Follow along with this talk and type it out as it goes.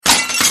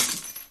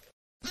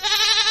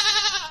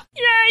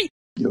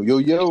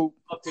Yo.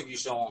 What took you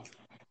so long?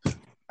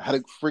 I had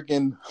to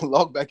freaking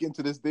log back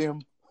into this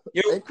damn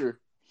Anchor.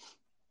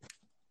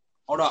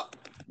 Hold up.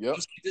 Yep.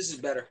 Let's see if this is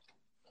better.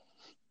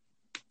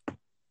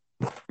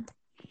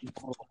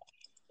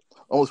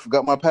 Almost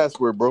forgot my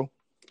password, bro.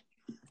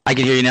 I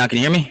can hear you now. Can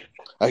you hear me?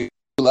 I hear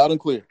you loud and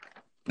clear.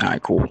 All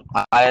right, cool.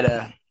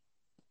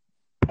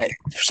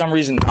 For some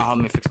reason, let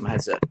me fix my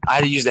headset. I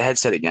had to use the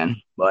headset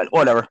again, but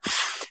whatever.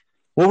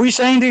 What were you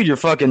saying, dude? Your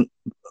fucking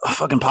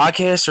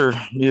podcast, or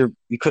you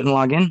couldn't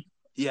log in?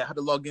 Yeah, I had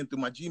to log in through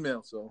my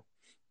Gmail, so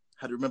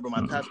I had to remember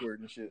my password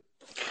and shit.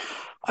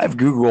 I have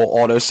Google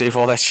autosave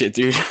all that shit,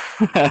 dude.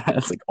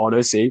 It's like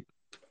autosave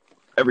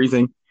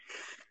everything.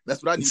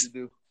 That's what I need to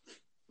do.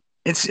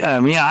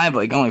 I have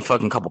like only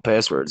fucking couple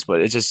passwords, but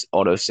it just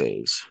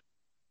autosaves.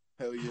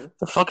 Hell yeah.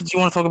 The fuck did you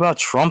want to talk about?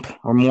 Trump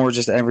or more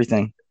just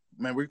everything?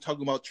 Man, we're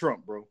talking about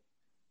Trump, bro.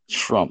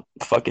 Trump.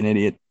 Fucking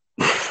idiot.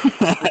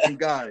 Freaking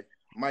guy.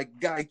 My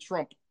guy,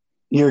 Trump.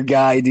 Your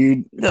guy,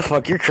 dude. The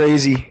fuck, you're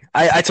crazy.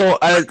 I told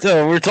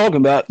we're talking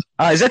about.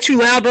 Is that too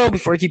loud, bro?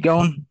 Before I keep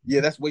going.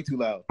 Yeah, that's way too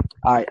loud.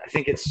 All right, I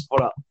think it's.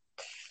 Hold up.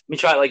 Let me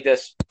try it like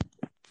this.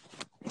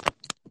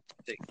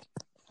 Can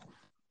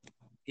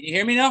you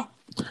hear me now?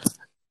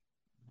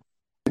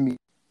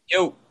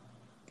 Yo.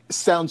 It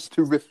sounds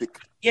terrific.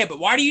 Yeah, but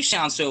why do you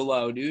sound so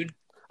low, dude?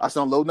 I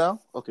sound low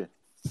now? Okay.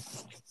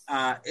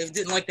 It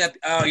didn't like that.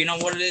 Oh, you know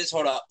what it is?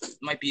 Hold up.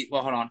 Might be.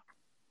 Well, hold on.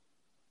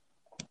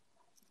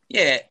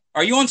 Yeah.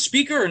 Are you on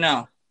speaker or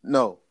no?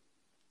 No.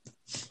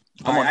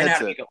 I'm on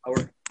headset.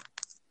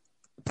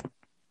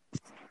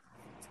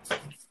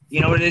 You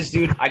know what it is,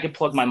 dude? I could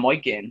plug my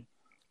mic in,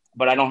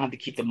 but I don't have to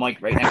keep the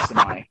mic right next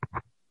to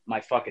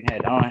my fucking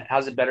head. I don't know.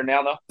 How's it better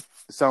now, though?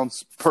 It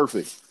sounds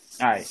perfect.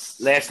 All right.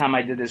 Last time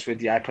I did this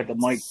with you, I put the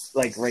mic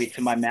like right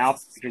to my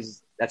mouth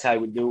because that's how I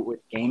would do it with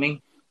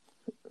gaming.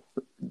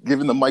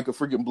 Giving the mic a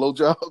freaking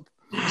blowjob?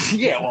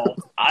 Yeah, well,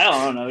 I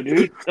don't know,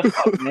 dude. The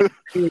fuck, man?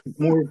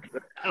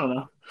 I don't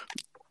know.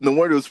 No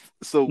wonder it was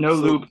so... No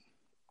lube.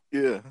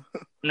 Yeah.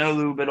 No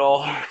lube at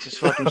all. Just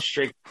fucking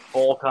straight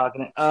ball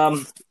cocking it.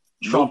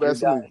 Trump, no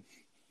guy.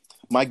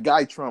 My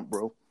guy Trump,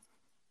 bro.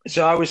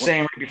 So I was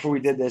saying right before we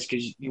did this,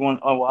 because you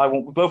want... Oh,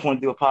 well, we both want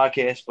to do a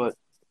podcast, but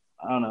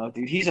I don't know,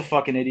 dude. He's a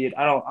fucking idiot.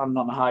 I'm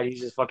not gonna hide.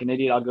 He's a fucking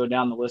idiot. I'll go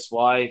down the list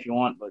why if you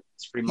want, but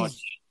it's pretty much...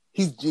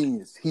 He's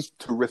genius. He's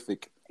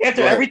terrific.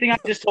 After everything I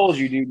just told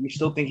you, dude, you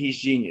still think he's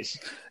genius.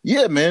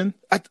 Yeah, man.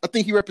 I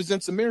think he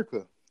represents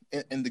America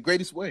in the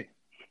greatest way.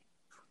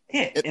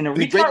 Yeah, in a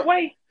retard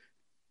way?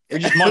 Or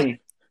just money?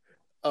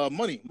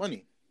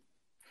 Money.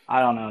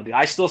 I don't know, dude.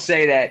 I still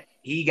say that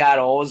he got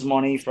all his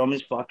money from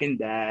his fucking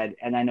dad,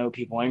 and I know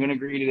people aren't going to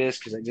agree to this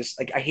because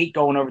I hate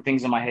going over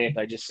things in my head.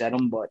 I just said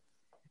them, but...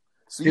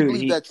 So you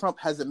believe that Trump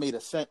hasn't made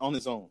a cent on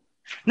his own?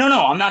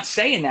 No, I'm not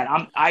saying that.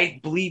 I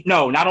believe...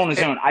 No, not on his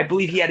own. I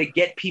believe he had to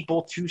get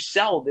people to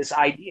sell this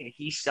idea.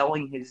 He's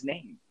selling his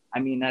name. I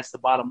mean, that's the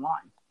bottom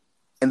line.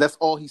 And that's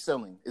all he's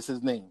selling is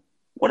his name.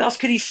 What else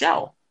could he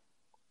sell?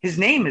 His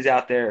name is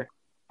out there.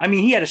 I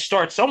mean, he had to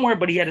start somewhere,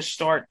 but he had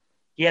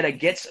to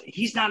get.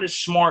 He's not as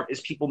smart as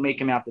people make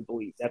him out to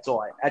believe. That's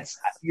all. That's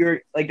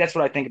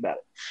what I think about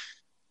it.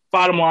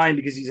 Bottom line,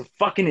 because he's a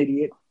fucking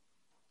idiot,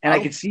 and I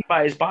can see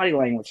by his body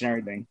language and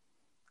everything.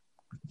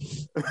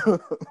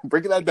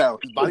 Breaking that down.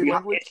 His body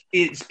language?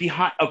 It's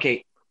behind.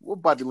 Okay.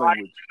 What body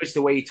language? It's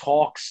the way he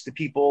talks to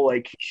people.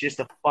 Like, he's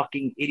just a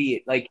fucking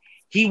idiot. Like,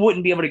 he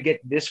wouldn't be able to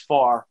get this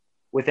far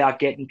without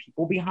getting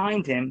people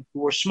behind him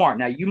who are smart.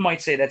 Now, you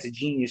might say that's a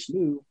genius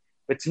move,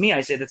 but to me, I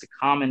say that's a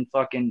common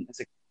fucking, it's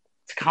a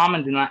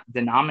common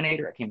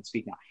denominator. I can't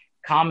speak now.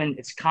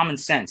 It's common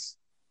sense.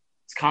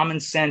 It's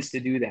common sense to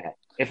do that.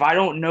 If I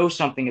don't know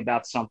something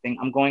about something,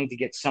 I'm going to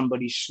get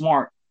somebody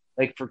smart.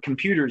 Like for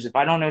computers, if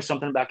I don't know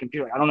something about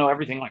computer, I don't know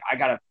everything. Like I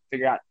got to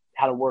figure out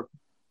how to work,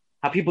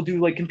 how people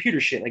do like computer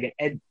shit, like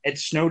Ed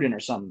Snowden or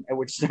something,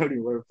 Edward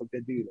Snowden, whatever the fuck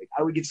they do. Like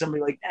I would get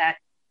somebody like that,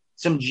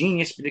 some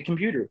genius for the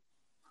computer.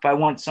 If I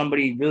want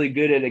somebody really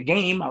good at a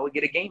game, I would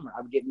get a gamer.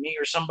 I would get me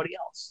or somebody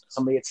else.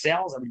 Somebody at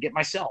sales, I would get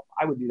myself.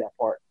 I would do that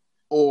part.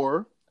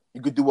 Or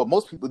you could do what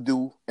most people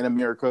do in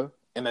America,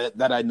 and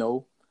that I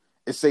know,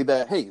 is say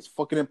that, hey, it's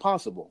fucking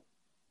impossible.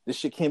 This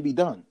shit can't be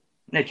done.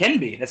 And it can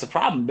be. That's a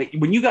problem. But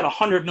when you got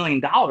 $100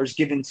 million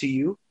given to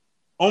you,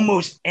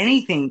 almost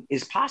anything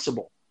is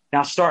possible.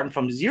 Now, starting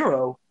from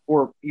zero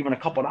or even a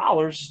couple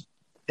dollars,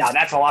 now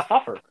that's a lot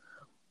tougher.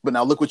 But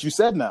now look what you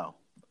said now.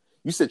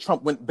 You said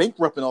Trump went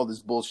bankrupt and all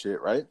this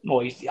bullshit, right?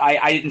 Well,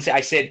 I didn't say.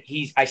 I said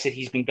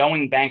he's been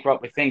going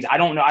bankrupt with things. I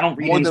don't know. I don't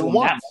read more into than him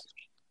once. that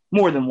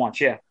much. More than once,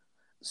 yeah.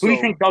 So, who do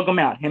you think dug him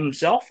out?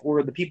 Himself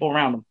or the people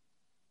around him?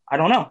 I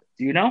don't know.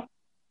 Do you know?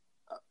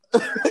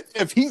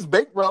 If he's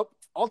bankrupt,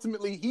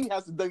 ultimately he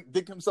has to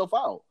dig himself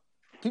out.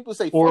 People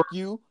say, "Fuck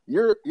you,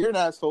 you're an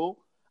asshole."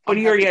 But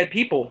he already had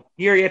people.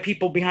 He already had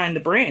people behind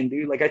the brand,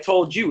 dude. Like I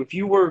told you, if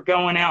you were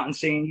going out and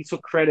saying you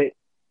took credit.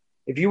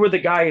 If you were the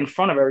guy in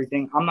front of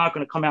everything, I'm not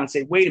going to come out and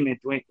say, wait a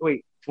minute,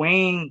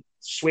 Dwayne,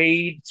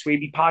 Swade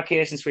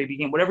Podcast and Swade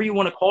Game, whatever you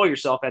want to call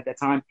yourself at that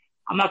time,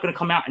 I'm not going to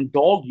come out and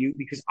dog you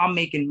because I'm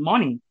making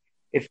money.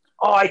 if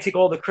I take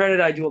all the credit,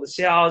 I do all the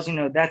sales,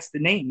 that's the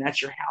name.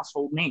 That's your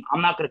household name.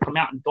 I'm not going to come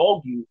out and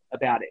dog you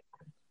about it.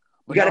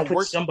 You got to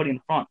put somebody in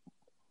front.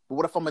 But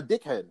what if I'm a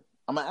dickhead?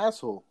 I'm an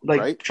asshole, like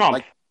right?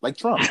 Trump. Like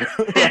Trump.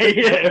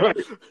 Yeah,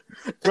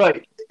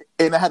 right.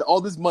 And I had all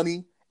this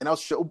money, and I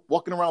was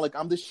walking around like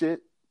I'm the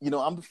shit.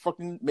 I'm the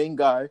fucking main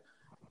guy.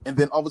 And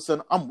then all of a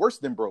sudden, I'm worse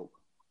than broke.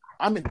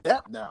 I'm in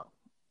debt now.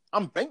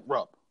 I'm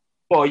bankrupt.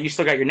 Well, you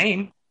still got your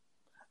name.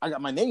 I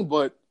got my name,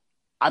 but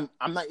I'm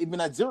not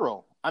even at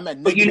zero. I'm at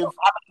negative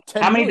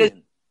 10 how many million.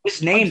 does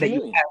this name that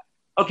you have?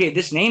 Okay,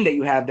 this name that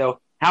you have though.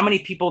 How many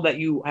people that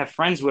you have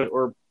friends with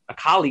or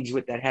colleagues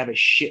with that have a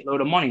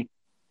shitload of money?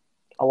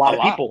 A lot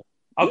of people.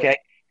 Okay, yeah.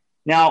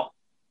 Now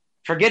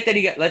forget that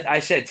he got. I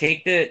said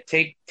take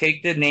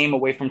the name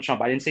away from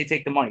Trump. I didn't say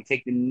take the money.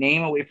 Take the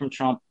name away from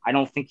Trump. I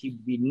don't think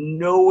he'd be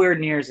nowhere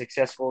near as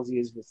successful as he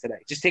is with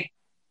today. Just take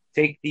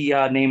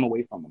the name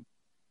away from him.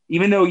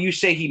 Even though you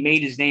say he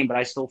made his name, but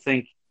I still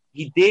think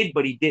he did,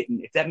 but he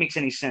didn't. If that makes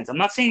any sense. I'm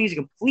not saying he's a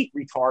complete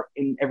retard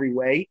in every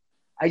way.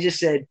 I just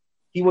said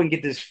he wouldn't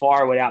get this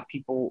far without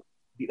people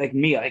like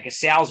me, like a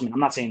salesman. I'm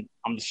not saying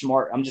I'm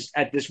smart. I'm just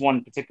at this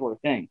one particular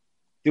thing,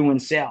 doing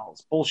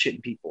sales,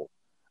 bullshitting people.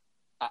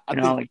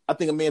 I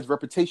think a man's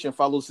reputation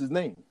follows his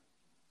name,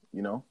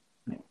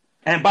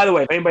 And by the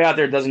way, if anybody out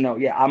there doesn't know,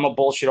 yeah, I'm a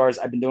bullshit artist.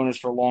 I've been doing this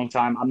for a long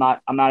time. I'm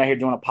not out here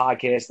doing a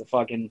podcast to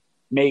fucking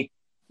make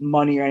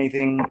money or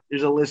anything.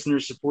 There's a listener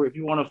support. If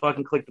you want to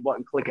fucking click the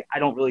button, click it. I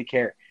don't really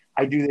care.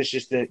 I do this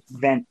just to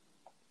vent.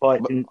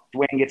 But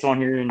Dwayne gets on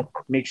here and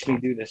makes me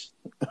do this.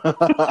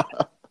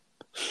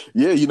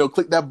 Yeah,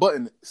 click that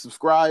button,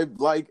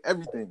 subscribe, like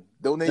everything,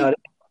 donate.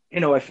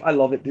 I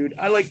love it, dude.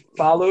 I like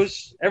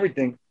follows,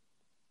 everything.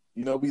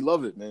 We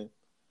love it, man.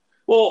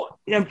 Well,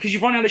 because you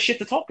run out of shit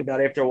to talk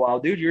about after a while,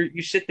 dude.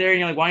 You sit there and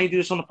you're like, why don't you do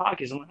this on the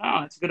podcast? I'm like,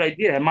 oh, that's a good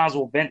idea. I might as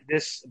well vent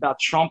this about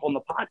Trump on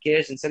the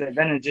podcast instead of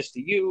venting just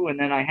to you. And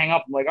then I hang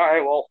up. I'm like, all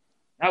right, well,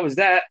 that was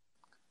that.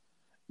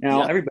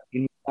 Now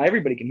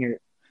everybody can hear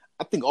it.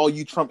 I think all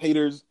you Trump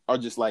haters are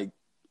just like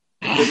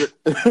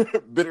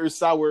bitter,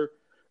 sour,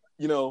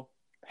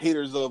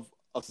 haters of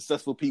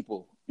successful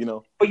people.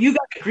 But you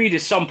got to agree to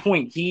some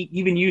point.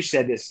 You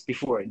said this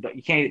before.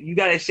 You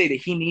got to say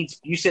that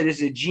you said this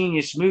is a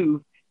genius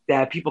move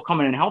that people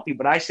come in and help you.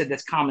 But I said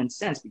that's common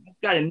sense. But you've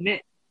got to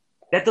admit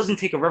that doesn't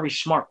take a very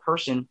smart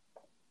person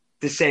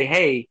to say,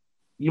 hey,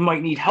 you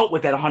might need help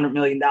with that $100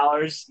 million.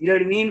 You know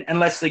what I mean?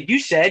 Unless, like you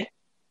said,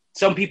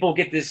 some people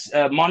get this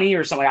money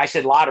or something. Like I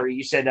said lottery.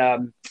 You said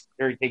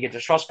they get the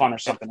trust fund or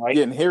something, right?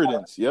 Yeah,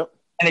 inheritance. Yep.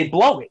 And they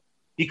blow it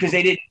because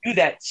they didn't do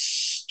that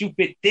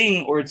stupid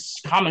thing, or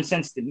it's common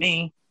sense to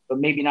me, but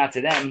maybe not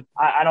to them.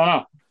 I don't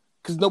know.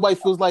 Because nobody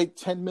feels like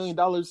 $10 million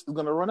is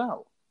going to run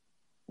out.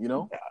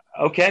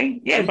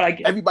 Okay. Yeah,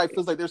 everybody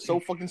feels like they're so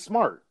fucking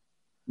smart.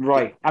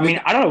 Right. I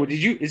mean, I don't know.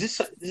 Is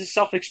this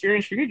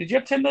self-experience for you? Did you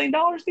have $10 million,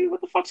 dude?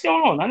 What the fuck's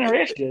going on? I never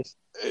asked you this.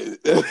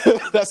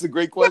 That's a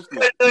great question.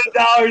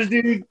 $10 million,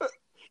 dude.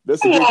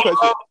 That's a great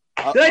question.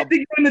 Did I think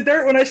you were in the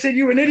dirt when I said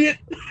you were an idiot?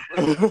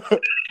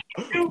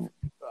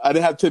 I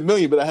didn't have 10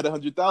 million, but I had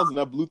 100,000.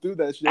 I blew through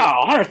that shit. Oh,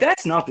 100,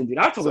 that's nothing, dude.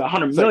 I'm talking about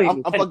 100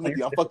 million. I'm fucking with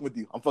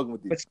you. I'm fucking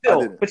with you. But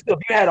still, if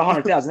you had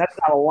 100,000, that's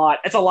not a lot.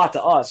 That's a lot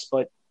to us,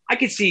 but I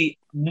could see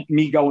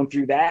me going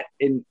through that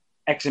in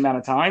X amount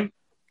of time.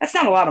 That's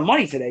not a lot of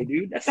money today,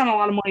 dude. That's not a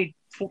lot of money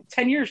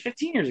 10 years,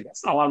 15 years ago.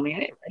 That's not a lot of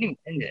money anyone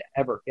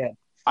ever get.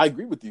 I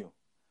agree with you.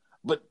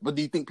 But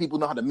do you think people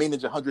know how to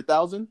manage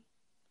 100,000?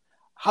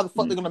 How the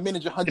fuck they going to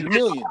manage 100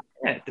 million?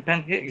 Yeah, it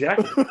depends. Yeah,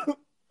 exactly.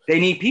 They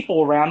need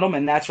people around them,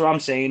 and that's what I'm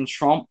saying.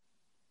 Trump,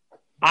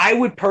 I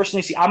would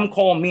personally see, I'm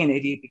calling me an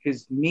idiot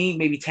because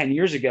maybe 10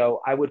 years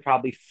ago, I would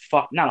probably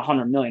fuck, not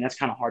 100 million. That's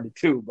kind of hard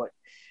to do, but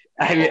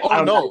I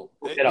don't know.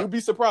 You'd be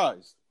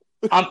surprised.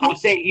 I'm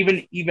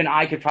saying even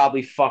I could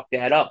probably fuck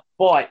that up,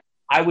 but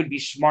I would be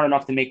smart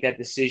enough to make that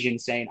decision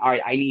saying, all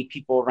right, I need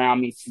people around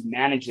me to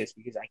manage this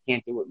because I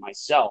can't do it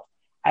myself.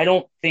 I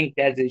don't think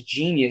that's a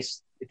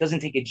genius. It doesn't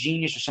take a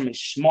genius or somebody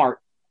smart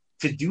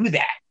to do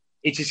that.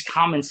 It's just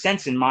common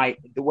sense in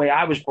the way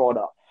I was brought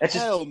up. That's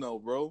just, hell no,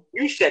 bro.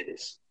 You said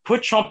this.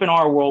 Put Trump in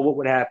our world, what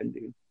would happen,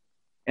 dude?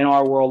 In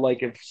our world,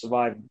 like if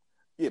surviving.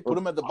 Yeah, put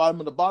him at the bottom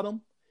of the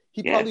bottom.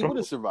 He probably would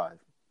have survived.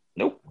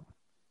 Nope.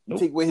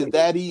 Take away his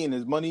daddy and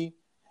his money.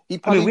 We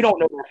don't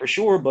know that for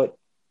sure, but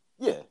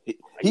yeah,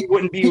 he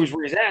wouldn't be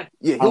where he's at.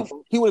 Yeah,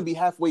 he wouldn't be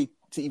halfway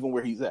to even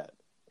where he's at.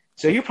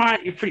 So you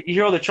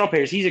hear all the Trump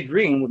haters. He's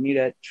agreeing with me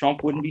that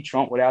Trump wouldn't be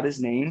Trump without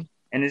his name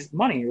and his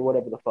money or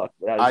whatever the fuck.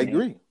 I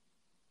agree.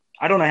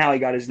 I don't know how he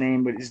got his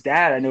name, but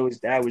I know his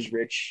dad was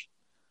rich.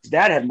 His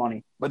dad had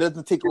money. But it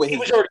doesn't take away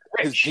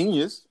his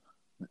genius.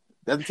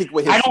 Doesn't take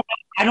away his...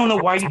 I don't know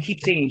why you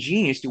keep saying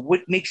genius, dude.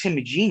 What makes him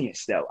a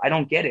genius, though? I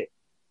don't get it.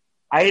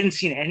 I hadn't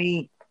seen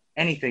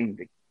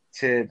anything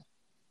to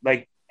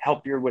like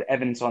help you with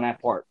evidence on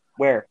that part.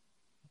 Where?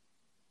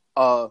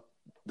 The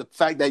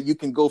fact that you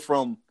can go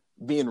from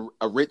being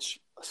a rich,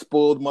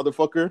 spoiled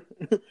motherfucker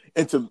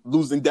into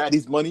losing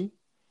daddy's money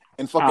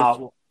and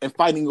fucking and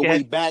fighting your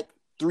way back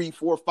 3,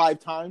 4, 5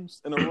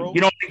 times in a row.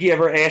 You don't think he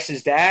ever asked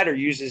his dad or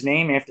used his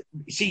name after?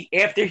 see,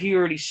 after he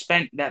already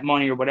spent that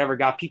money or whatever,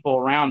 got people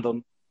around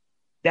him,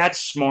 that's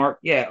smart.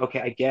 Yeah, okay,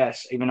 I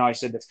guess. Even though I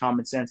said that's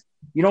common sense.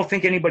 You don't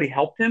think anybody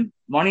helped him?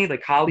 Money,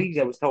 like colleagues?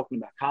 I was talking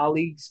about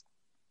colleagues.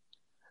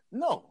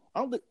 No, I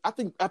don't think. I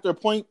think after a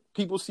point,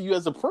 people see you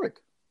as a prick,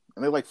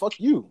 and they're like, "Fuck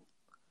you."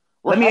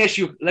 Let me ask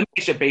you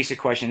a basic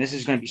question. This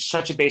is going to be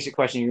such a basic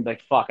question. You're going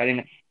to be like, "Fuck, I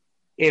didn't."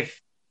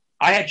 If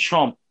I had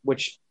Trump,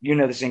 which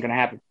this ain't going to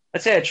happen.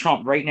 Let's say I had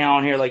Trump right now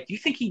on here. Like, do you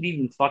think he'd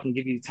even fucking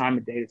give you the time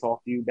of day to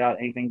talk to you about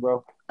anything,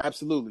 bro?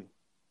 Absolutely.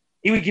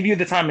 He would give you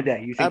the time of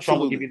day. You think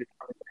Trump would give you the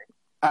time of day?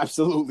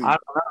 Absolutely. I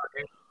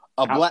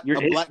don't know.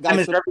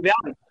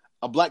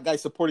 A black guy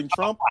supporting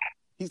Trump.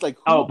 He's like,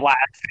 "Oh, black."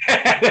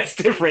 That's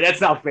different.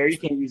 That's not fair. You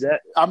can't use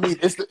that. I mean,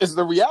 it's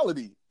the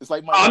reality. It's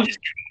like I'm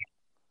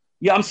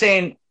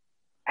saying.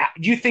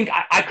 Do you think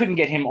I couldn't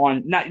get him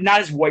on? Not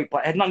as white,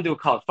 but it had nothing to do with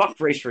color. Fuck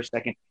race for a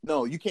second.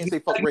 No, you can't say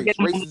fuck race.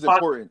 Race is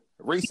important.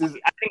 Race is.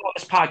 I think on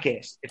this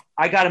podcast, if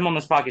I got him on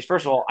this podcast,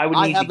 first of all, I would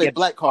need to get a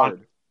black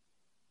card.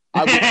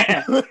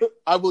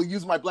 I will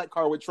use my black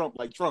card with Trump.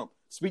 Like, Trump,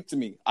 speak to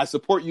me. I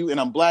support you, and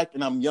I'm black,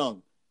 and I'm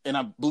young, and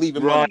I believe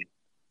in money.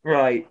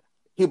 Right.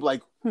 He'll be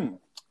like,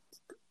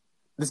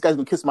 this guy's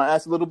gonna kiss my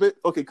ass a little bit.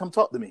 Okay, come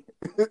talk to me.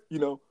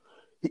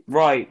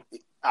 Right.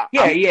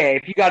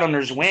 If you got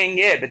under his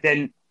wing, but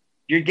then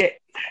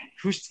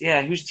who's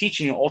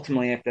teaching you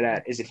ultimately after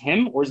that? Is it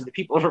him or is it the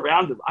people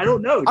around him? I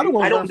don't know. Dude.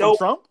 I don't know.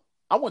 Trump.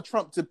 I want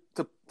Trump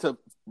to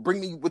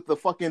bring me with the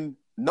fucking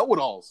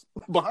know-it-alls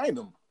behind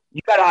him.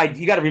 You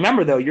gotta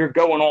remember though, you're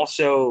going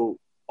also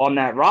on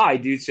that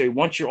ride, dude. So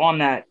once you're on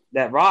that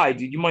ride,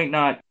 dude, you might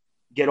not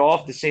get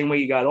off the same way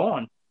you got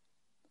on.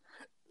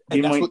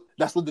 And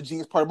that's what the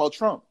genius part about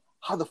Trump.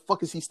 How the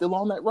fuck is he still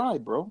on that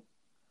ride, bro?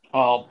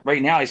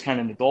 Right now he's kind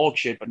of in the dog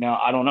shit, but now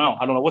I don't know.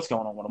 I don't know what's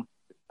going on with him.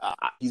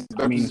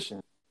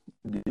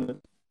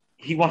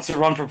 He wants to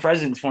run for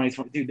president in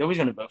 2020. Dude, nobody's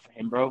going to vote for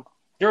him, bro.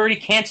 They're already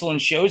canceling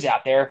shows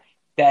out there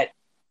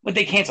would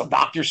they cancel?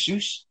 Dr.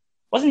 Seuss?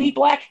 Wasn't he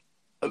black?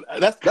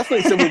 That's what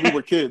they said when we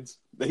were kids,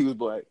 that he was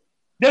black.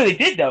 No, they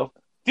did, though.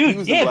 Dude,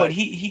 but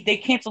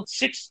they canceled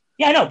 6.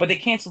 Yeah, I know, but they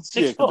canceled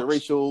 6 books. The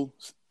racial...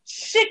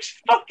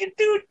 6 fucking,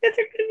 dude, they're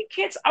going to be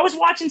canceled. I was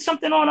watching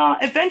something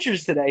on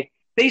Adventures today.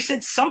 They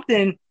said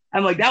something...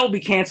 I'm like, that will be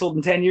canceled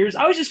in 10 years.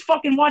 I was just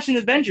fucking watching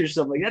Avengers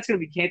stuff. Like, that's going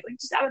to be canceled. Like,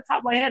 just out of the top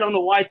of my head, I don't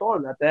know why I thought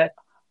about that.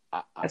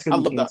 That's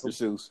going to be canceled.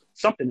 Dr. Seuss.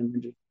 Something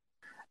Avengers.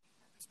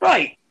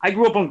 Right. I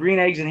grew up on green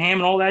eggs and ham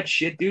and all that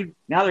shit, dude.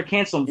 Now they're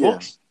canceling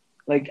books.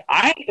 Like,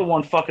 I ain't the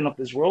one fucking up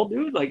this world,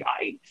 dude. Like,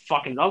 I ain't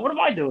fucking up. What am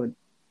I doing?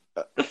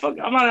 The fuck?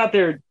 I'm not out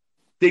there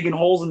digging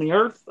holes in the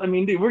earth. I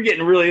mean, dude, we're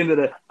getting really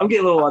into I'm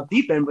getting a little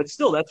deep end, but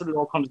still, that's what it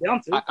all comes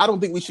down to. I don't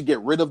think we should get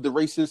rid of the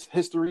racist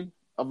history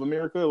of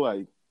America.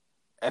 Like,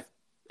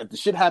 if the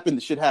shit happened,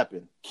 the shit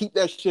happened. Keep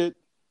that shit.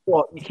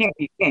 Well, you can't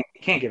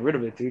get rid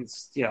of it, dude.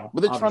 It's,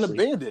 but they're trying to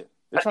ban it.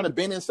 They're trying to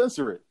ban and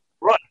censor it.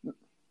 Right.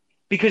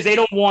 Because they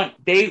don't want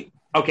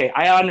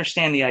I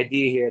understand the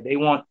idea here. They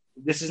want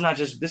this is not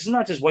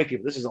just white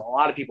people. This is a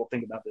lot of people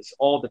think about this,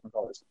 all different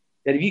colors.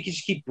 That if you can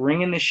just keep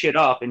bringing this shit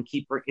up and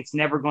it's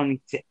never going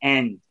to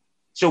end.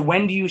 So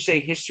when do you say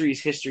history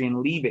is history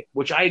and leave it?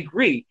 Which I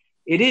agree,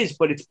 it is,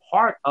 but it's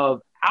part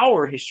of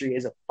our history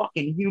as a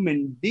fucking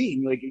human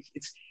being. Like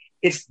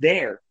it's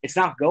there. It's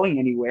not going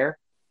anywhere.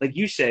 Like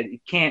you said,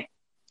 it can't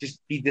just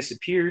be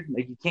disappeared.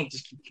 Like you can't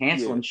just keep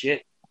canceling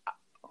shit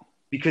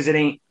because it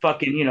ain't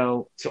fucking,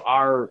 to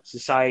our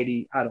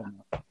society. I don't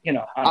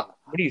know.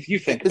 What do you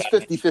think? It's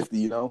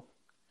 50-50,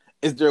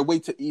 Is there a way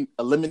to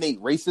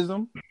eliminate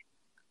racism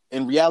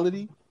in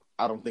reality?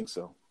 I don't think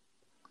so.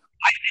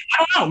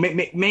 I don't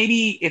know.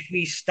 Maybe if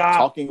we stop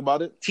talking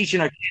about it,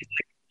 teaching our kids,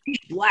 like, he's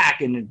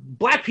black and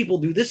black people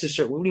do this a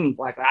certain way. What do you mean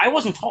black? I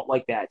wasn't taught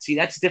like that. See,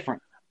 that's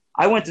different.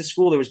 I went to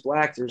school. There was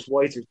blacks, there was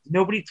whites.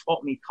 Nobody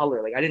taught me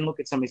color. Like I didn't look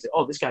at somebody and say,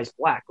 "Oh, this guy's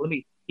black."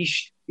 I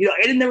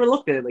never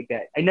looked at it like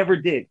that. I never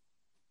did.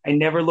 I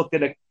never looked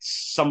at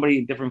somebody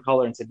in different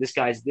color and said, "This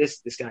guy's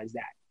this guy's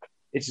that."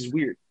 It's just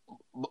weird.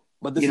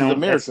 But this is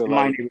America.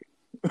 Like,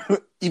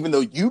 even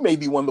though you may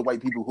be one of the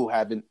white people who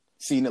haven't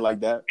seen it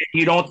like that,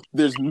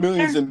 there's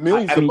millions and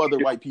millions of other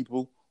white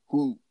people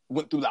who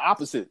went through the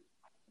opposite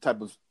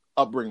type of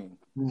upbringing.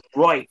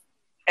 Right.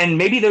 And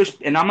maybe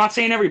and I'm not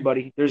saying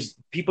everybody, there's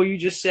people you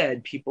just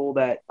said, people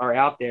that are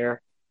out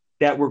there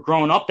that were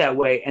growing up that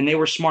way and they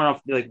were smart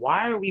enough to be like,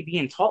 why are we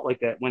being taught like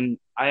that when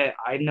I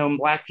know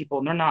black people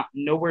and they're not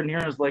nowhere near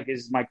as like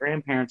as my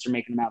grandparents are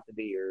making them out to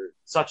be or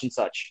such and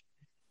such.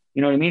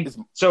 You know what I mean?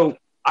 So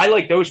I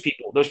like those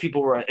people. Those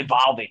people were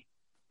evolving.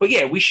 But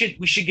yeah, we should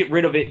get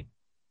rid of it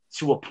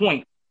to a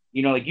point.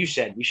 Like you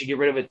said, we should get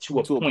rid of it to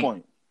a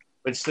point.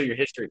 But it's still your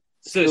history.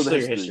 Still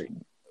your history.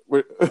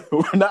 We're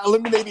not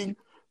eliminating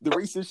the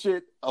racist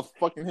shit of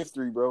fucking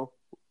history, bro.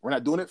 We're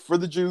not doing it for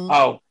the Jews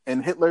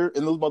and Hitler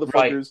and those motherfuckers.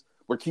 Right.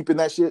 We're keeping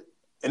that shit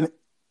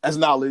as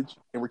knowledge,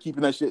 and we're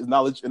keeping that shit as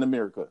knowledge in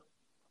America.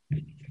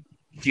 Do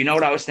you know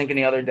what I was thinking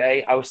the other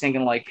day? I was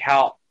thinking like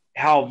how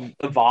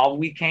evolved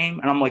we came,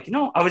 and I'm like,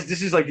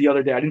 this is like the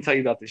other day. I didn't tell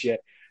you about this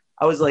yet.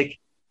 I was like,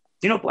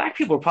 You know, black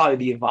people are probably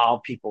the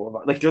evolved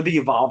people. Like, they're the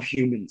evolved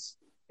humans.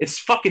 It's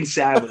fucking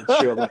sad, but it's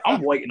true. Like,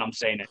 I'm white and I'm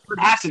saying it. It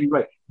has to be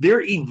right.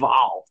 They're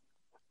evolved.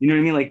 You know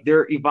what I mean? Like,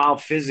 they're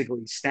evolved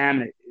physically,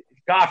 stamina.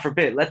 God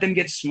forbid, let them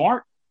get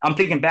smart. I'm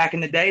thinking back in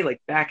the day, let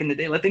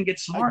them get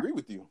smart. I agree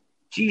with you.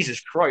 Jesus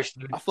Christ,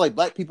 dude. I feel like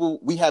black people,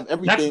 we have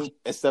everything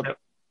except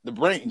the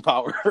brain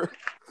power.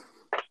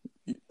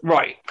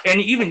 Right. And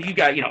even you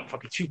got,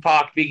 fucking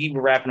Tupac, Biggie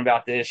were rapping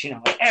about this,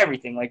 like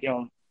everything. Like,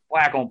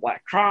 black on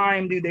black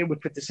crime, dude. They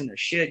would put this in their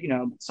shit.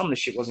 Some of the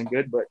shit wasn't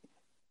good, but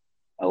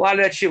a lot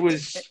of that shit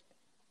was,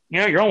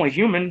 you're only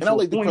human. And I'll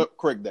like to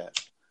correct that.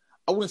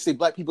 I wouldn't say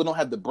black people don't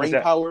have the brain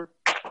power.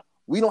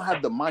 We don't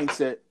have the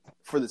mindset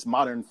for this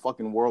modern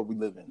fucking world we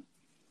live in.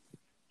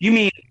 You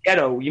mean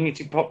ghetto? You mean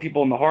to put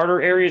people in the harder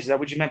areas? Is that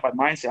what you meant by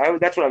mindset?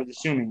 That's what I was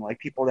assuming. Like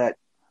people that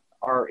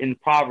are in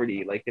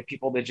poverty, like the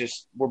people that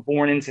just were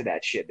born into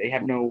that shit. They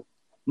have no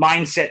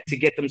mindset to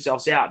get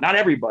themselves out. Not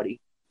everybody.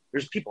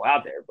 There's people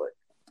out there, but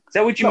is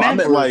that what you meant? I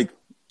meant like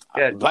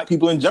black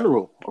people in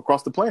general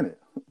across the planet.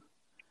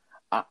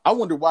 I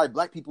wonder why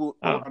black people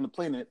on the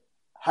planet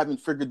haven't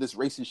figured this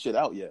racist shit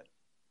out yet.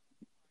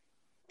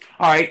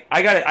 All right,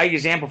 I got an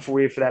example for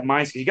you for that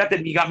mindset. You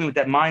got me with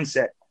that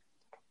mindset.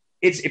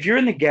 It's if you're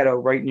in the ghetto,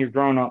 right, and you're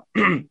growing up,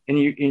 and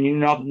you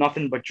know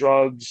nothing but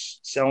drugs,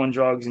 selling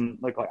drugs, and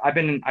like I've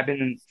been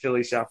in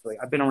Philly, South Philly.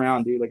 I've been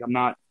around, dude. Like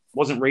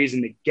wasn't raised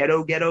in the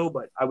ghetto,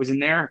 but I was in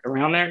there,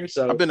 around there.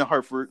 So I've been to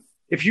Hartford.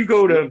 If you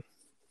go to,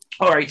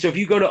 all right, so if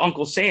you go to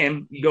Uncle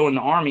Sam, you go in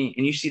the army,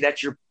 and you see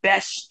that's your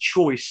best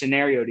choice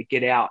scenario to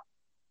get out.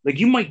 Like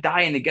you might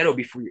die in the ghetto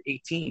before you're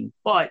 18,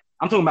 but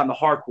I'm talking about the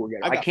hardcore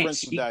ghetto. I can't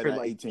speak for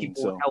like 18,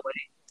 people in LA.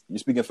 You're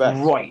speaking facts,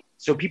 right?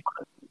 So people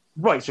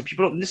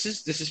don't. This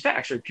is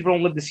facts, right? People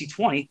don't live to see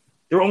 20.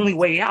 Their only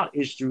way out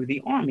is through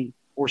the army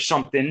or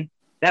something.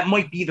 That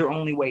might be their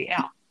only way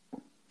out.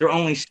 Their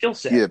only skill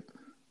set. Yep.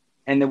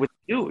 And then what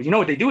they do? You know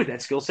what they do with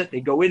that skill set? They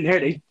go in there,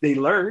 they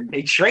learn,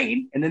 they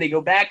train, and then they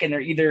go back and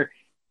they're either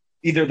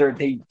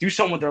they do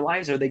something with their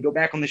lives or they go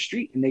back on the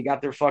street and they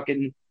got their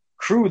fucking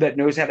crew that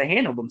knows how to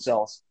handle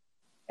themselves.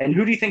 And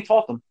who do you think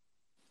taught them?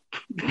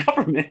 The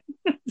government.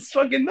 It's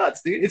fucking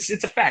nuts, dude. It's a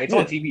fact. It's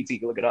on TV, so you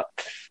can look it up.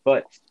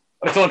 But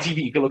it's on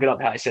TV. You can look it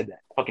up how I said that.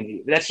 Fucking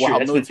idiot. That's true.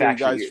 That's been fact.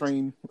 Guys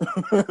train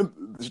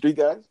the street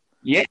guys.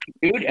 Yeah,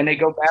 dude. And they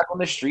go back on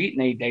the street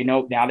and they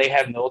know now they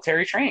have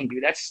military training,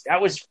 dude.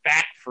 That was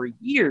fact for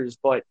years.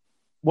 But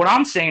what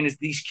I'm saying is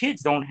these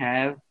kids don't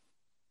have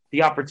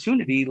the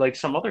opportunity like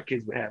some other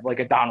kids would have, like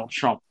a Donald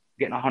Trump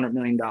getting $100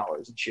 million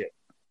and shit.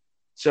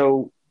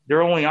 So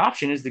their only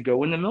option is to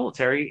go in the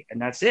military, and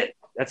that's it.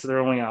 That's their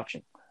only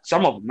option.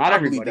 Some of them, not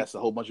everybody. Believe that's a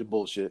whole bunch of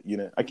bullshit.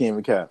 I can't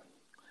even cap.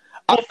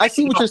 I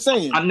see what you're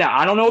saying.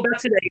 I don't know about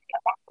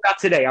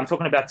today. I'm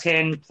talking about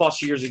 10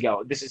 plus years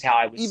ago. This is how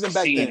I was even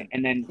back seeing then. It.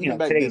 And then,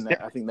 today's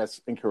I think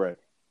that's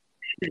incorrect.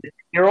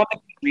 They're on the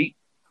street,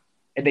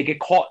 and they get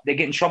caught. They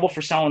get in trouble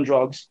for selling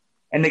drugs,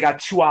 and they got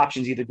two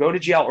options: either go to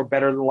jail or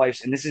better their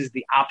lives. And this is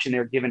the option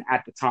they're given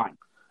at the time.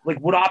 Like,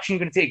 what option are you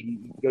going to take?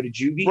 You go to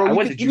juvie? Bro,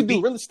 you could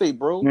do real estate,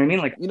 bro. You know what I mean?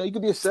 Like, you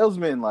could be a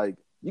salesman. Like,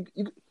 you.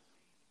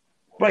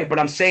 Right, but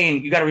I'm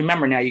saying you got to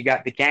remember now. You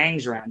got the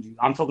gangs around you.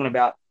 I'm talking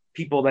about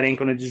people that ain't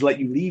going to just let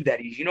you leave that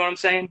easy. You know what I'm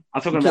saying?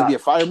 I'm talking about. You can't be a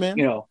fireman.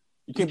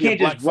 You can't be a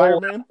black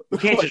fireman. You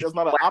can't just. That's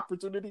not an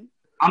opportunity.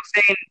 I'm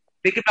saying,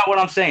 think about what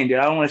I'm saying, dude.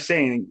 I don't want to say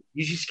anything.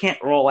 You just can't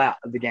roll out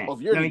of the gang. Well,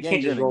 if you're in the gang,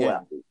 you can't just roll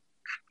out. Dude.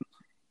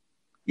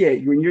 Yeah,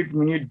 when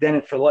you're done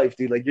it for life,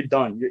 dude. Like you're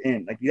done. You're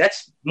in. Like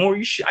that's more.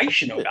 You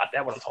should know about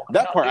that. What I'm talking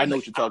about. That part, I know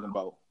what you're talking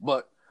about.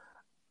 But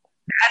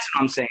that's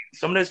what I'm saying.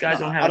 Some of those guys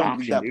don't have an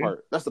option, that dude.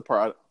 part. That's the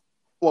part.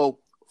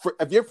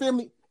 If your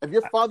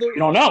father, you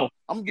don't know.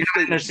 I'm just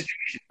saying,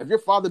 if your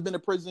father been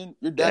in prison,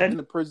 your dad been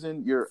in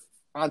prison, your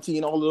auntie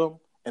and all of them,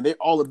 and they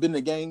all have been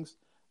in gangs,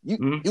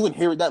 you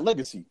inherit that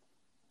legacy.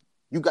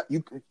 You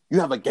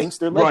have a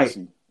gangster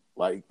legacy.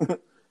 Right. Like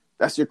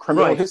that's your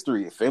criminal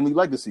history, family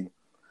legacy.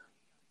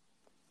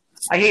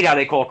 I hate how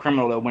they call it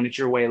criminal though when it's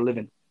your way of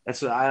living.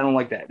 I don't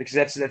like that because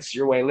that's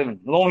your way of living.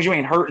 As long as you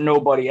ain't hurting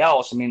nobody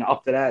else, I mean,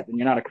 up to that, then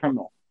you're not a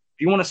criminal.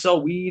 If you want to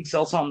sell weed,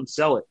 sell something,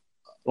 sell it.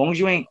 As long as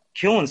you ain't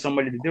killing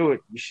somebody to do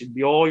it, you should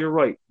be all your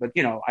right. But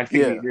I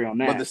think we agree on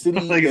that. But the city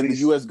and the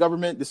U.S.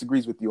 government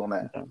disagrees with you on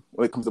that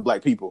when it comes to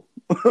black people.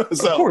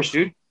 So, of course,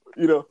 dude.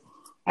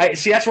 I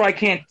see. That's where I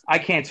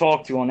can't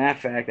talk to on that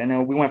fact. I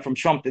know we went from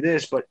Trump to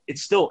this, but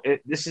it's still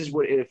this is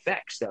what it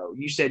affects. Though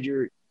you said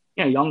you're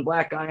a young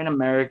black guy in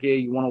America.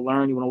 You want to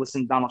learn. You want to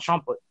listen to Donald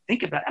Trump. But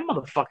think about it, that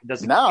motherfucker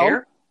doesn't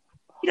care.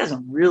 He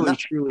doesn't really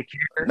truly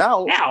care.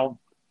 Now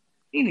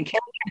he didn't care,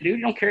 dude.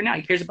 He don't care now.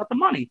 He cares about the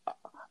money.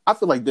 I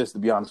feel like this, to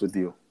be honest with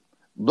you.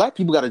 Black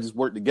people got to just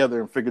work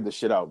together and figure this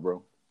shit out,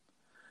 bro.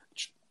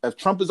 If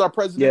Trump is our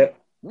president,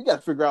 we got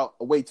to figure out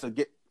a way to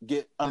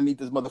get underneath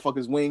this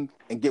motherfucker's wing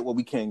and get what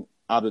we can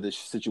out of this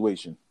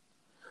situation.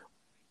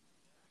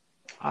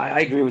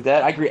 I agree with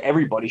that. I agree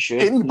everybody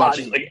should.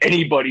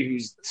 Anybody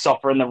who's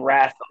suffering the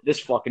wrath of this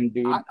fucking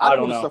dude. I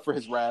don't want to suffer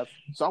his wrath,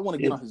 so I want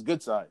to get on his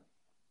good side.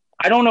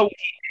 I don't know what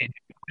he did.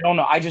 don't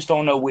know. I just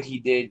don't know what he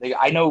did. Like,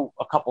 I know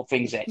a couple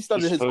things that he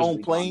started his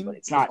own plane, but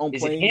it's not.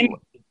 Is it him?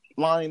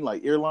 Line,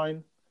 like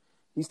airline.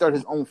 He started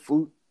his own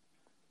food.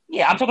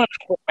 Yeah, I'm talking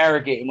about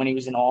America when he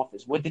was in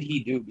office. What did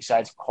he do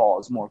besides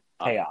cause more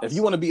chaos? If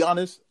you want to be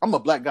honest, I'm a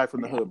black guy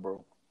from the hood,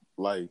 bro.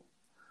 Like,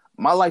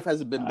 my life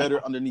hasn't been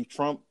better underneath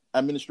Trump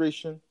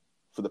administration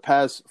for the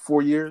past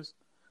 4 years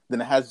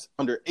than it has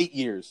under 8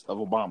 years of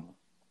Obama,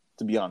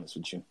 to be honest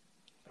with you.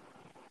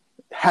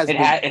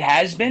 It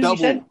has been double,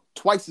 you said?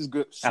 Twice as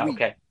good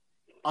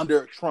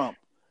under Trump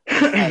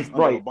as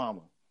under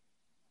Obama.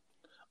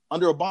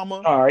 Under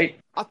Obama, all right,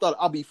 I thought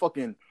I'll be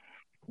fucking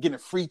getting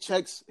free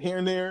checks here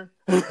and there.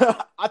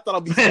 I thought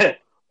I'll be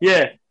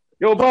yeah.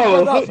 Yo,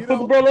 bro, hook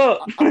the brother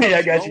up.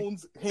 I got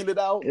loans handed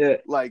out. Yeah.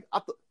 Like I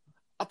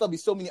thought there'd be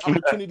so many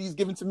opportunities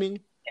given to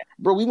me.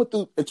 Bro, we went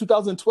through in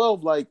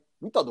 2012, like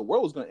we thought the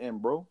world was gonna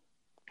end, bro.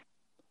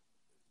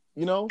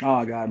 You know?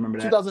 Oh God, I remember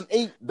that.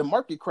 2008, the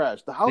market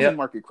crashed, the housing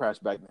market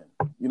crashed back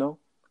then. You know?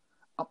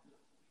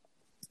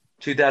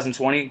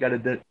 2020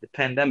 got the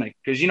pandemic.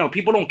 Because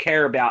people don't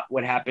care about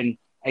what happened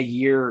a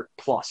year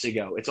plus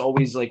ago. It's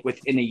always like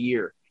within a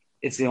year.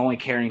 It's the only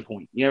caring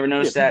point. You ever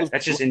notice that?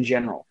 That's just in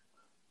general.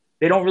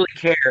 They don't really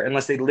care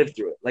unless they live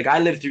through it. Like I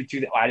lived through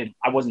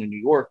I wasn't in New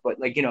York, but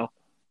like,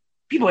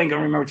 people ain't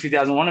gonna remember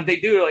 2001. If they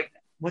do, like,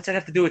 what's that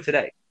have to do with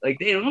today? Like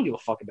they don't give a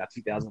fuck about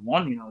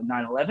 2001,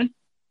 9/11,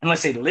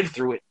 unless they live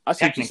through it. I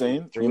see what you're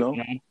saying.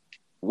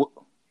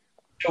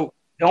 So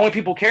the only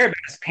people care about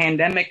is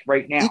pandemic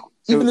right now.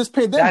 Even this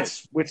pandemic.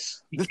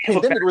 This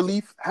pandemic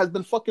relief has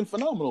been fucking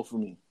phenomenal for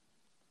me.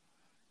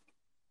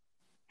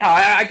 No,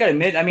 I gotta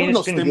admit, I mean,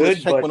 it's been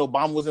good. Check when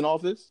Obama was in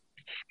office.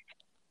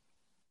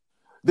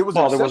 There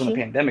wasn't a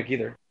pandemic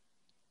either.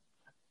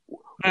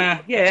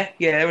 Yeah,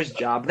 there was a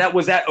job.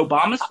 Was that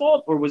Obama's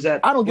fault or was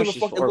that? I don't give a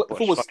fuck if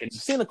it was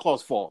Santa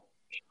Claus' fault.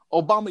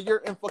 Obama, you're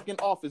in fucking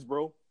office,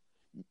 bro.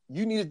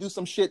 You need to do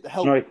some shit to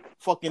help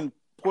fucking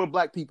poor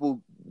black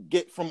people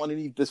get from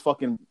underneath this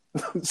fucking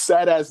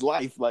sad ass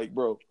life, like,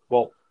 bro.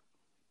 Well,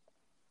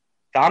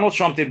 Donald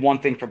Trump did one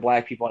thing for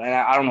black people, and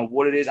I don't know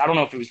what it is. I don't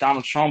know if it was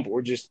Donald Trump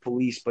or just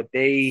police, but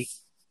he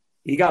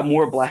got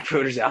more black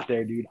voters out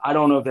there, dude. I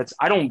don't know if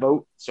I don't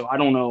vote, so I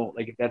don't know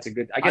like if that's a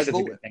good. I guess it's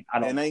a good thing.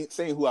 I ain't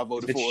saying who I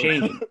voted for. It's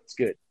changing. It's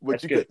good.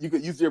 But you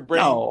could use your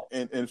brain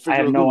and figure I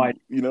have no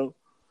idea. You know.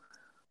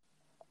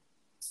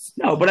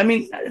 No, but I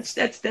mean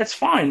that's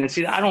fine.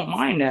 See, I don't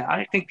mind that.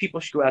 I think people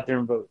should go out there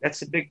and vote.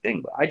 That's a big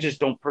thing, but I just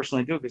don't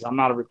personally do it because I'm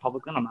not a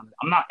Republican.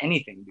 I'm not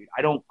anything, dude.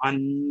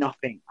 I'm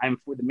nothing. I'm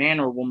for the man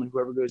or woman,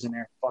 whoever goes in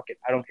there. Fuck it,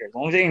 I don't care. As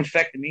long as they ain't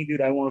affected me,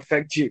 dude, I won't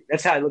affect you.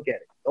 That's how I look at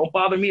it. Don't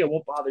bother me, I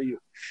won't bother you.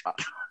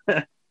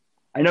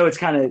 I know it's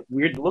kind of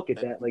weird to look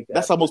at that like that.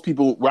 That's how most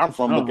people where I'm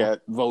from look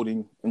at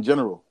voting in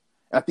general.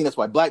 And I think that's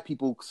why black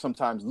people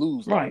sometimes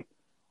lose. Right.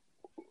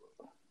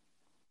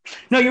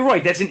 No, you're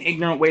right. That's an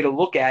ignorant way to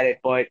look at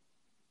it, but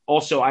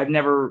also I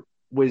never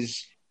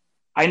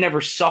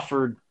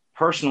suffered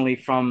personally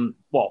from,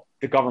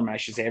 the government, I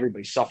should say.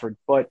 Everybody suffered,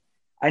 but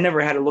I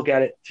never had to look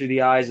at it through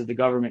the eyes of the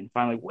government and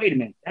finally, wait a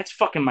minute, that's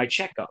fucking my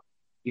checkup,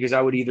 because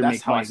I would either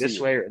make money this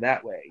way or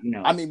that way.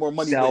 I made more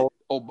money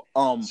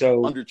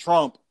under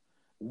Trump,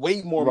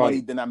 way more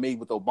money than I made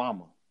with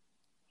Obama.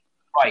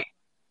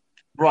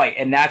 Right,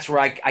 and that's where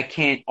I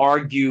can't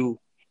argue.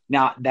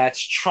 Now, that's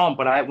Trump,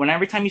 but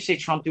every time you say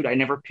Trump, dude, I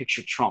never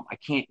picture Trump. I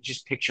can't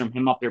just picture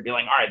him up there being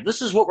like, all right,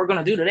 this is what we're going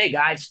to do today,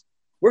 guys.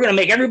 We're going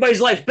to make everybody's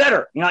life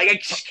better. I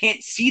just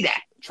can't see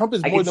that. Trump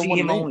is more than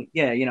one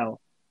man.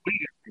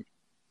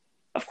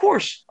 Of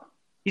course.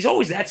 He's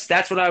always,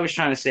 that's what I was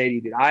trying to say to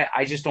you, dude.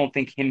 I just don't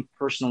think him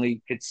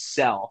personally could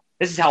sell.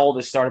 This is how all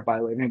this started, by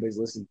the way, if anybody's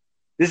listening.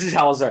 This is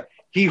how it started.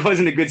 He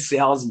wasn't a good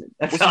salesman.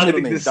 That's how I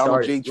think this started.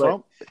 Donald J.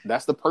 Trump?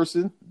 That's the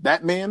person?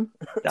 That man?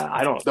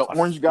 I don't know. The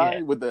orange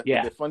guy with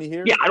the funny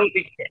hair? Yeah, I don't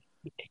think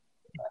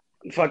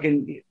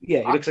he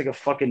looks like a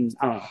fucking,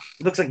 I don't know.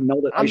 He looks like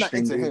melted ice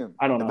cream. I'm not into him.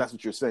 I don't know. If that's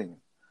what you're saying.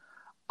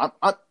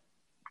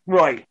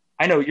 Right.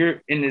 I know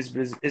you're in his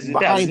business. Is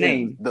that his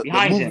name? The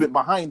movement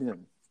behind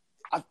him.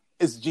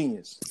 It's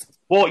genius.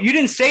 Well, you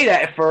didn't say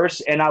that at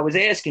first, and I was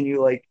asking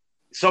you, like,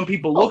 some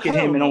people look at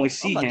him and only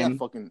see him,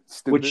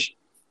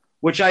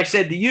 which I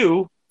said to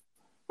you,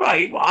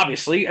 right, well,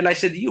 obviously, and I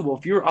said to you, well,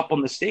 if you're up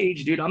on the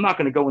stage, dude, I'm not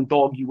going to go and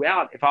dog you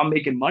out if I'm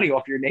making money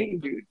off your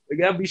name, dude. Like,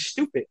 that'd be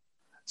stupid.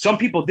 Some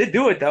people did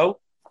do it, though.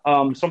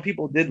 Some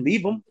people did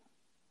leave him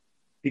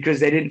because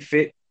they didn't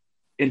fit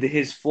into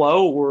his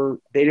flow, or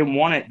they didn't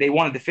want it. They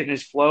wanted to fit in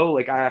his flow.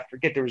 Like, I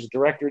forget, there was a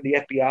director of the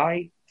FBI.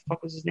 What the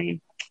fuck was his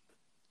name?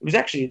 It was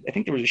actually, I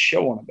think there was a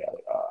show on about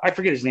it. I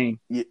forget his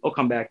name. Yeah. He'll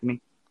come back to me.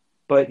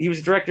 But he was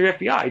the director of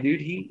FBI, dude.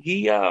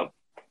 He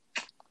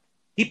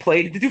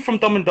played, the dude from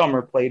Dumb and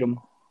Dumber played him.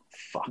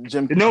 Fuck.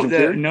 Jim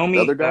Carrey? Nomi, the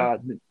other guy?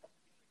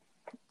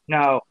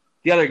 No,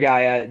 the other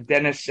guy,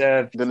 Dennis.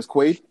 Dennis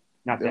Quaid?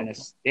 Not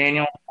Dennis.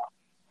 Daniel.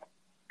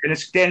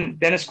 Dennis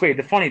Quaid,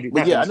 the funny dude.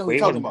 But yeah, I know what you're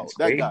talking about.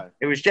 That guy.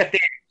 It was Jeff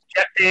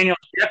Daniels.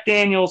 Jeff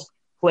Daniels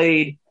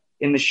played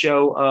in the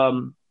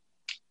show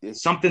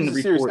something he's to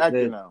a serious report.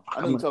 Actor now. I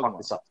know what you're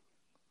talking about.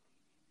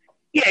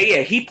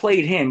 Yeah, he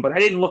played him, but I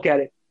didn't look at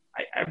it.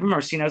 I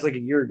remember seeing that was like a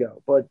year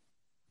ago, but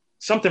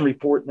something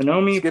report, the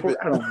Nomi report,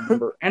 I don't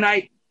remember. And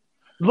I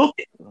looked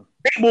at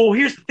well,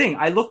 here's the thing.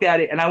 I looked at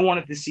it and I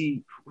wanted to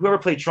see whoever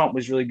played Trump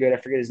was really good. I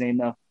forget his name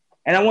though.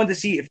 And I wanted to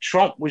see if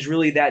Trump was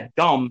really that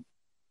dumb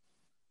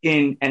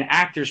in an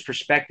actor's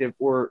perspective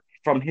or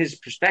from his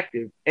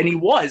perspective. And he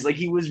was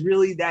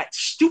really that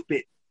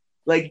stupid.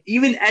 Like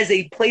even as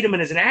they played him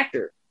as an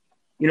actor,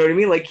 you know what I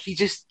mean? Like he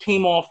just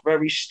came off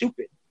very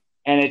stupid.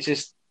 And it's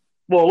just,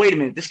 well, wait a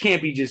minute. This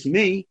can't be just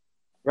me,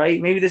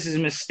 right? Maybe this is a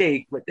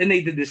mistake. But then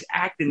they did this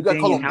acting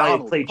thing and how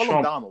Donald. They played call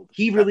Trump. Donald.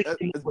 He really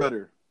it's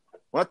better.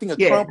 When I think of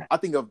Trump, I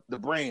think of the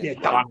brand. Yeah,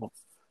 Donald.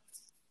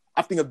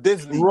 I think of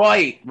Disney.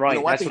 Right. You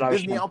know, when I think of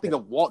Disney, I don't think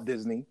of Walt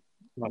Disney.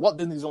 Right. Walt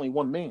Disney's only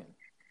one man.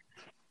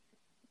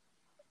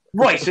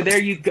 Right. So there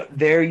you go.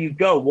 There you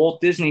go.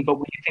 Walt Disney. But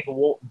when you think of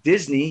Walt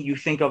Disney, you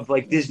think of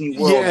like Disney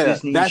World,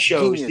 Disney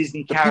shows, genius.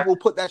 Disney characters. People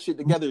put that shit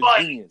together.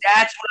 Genius.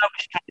 That's what I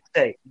was trying to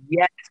say.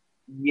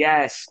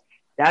 Yes.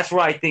 That's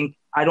where I think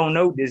I don't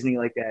know Disney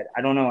like that.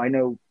 I don't know. I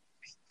know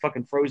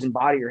fucking frozen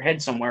body or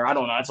head somewhere. I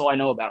don't know. That's all I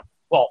know about him.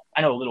 Well,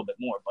 I know a little bit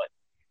more, but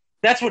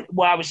that's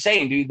what I was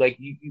saying, dude. Like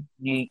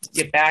you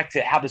get back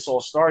to how this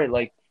all started.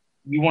 Like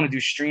you want to do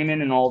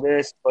streaming and all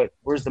this, but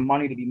where's the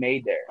money to be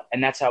made there?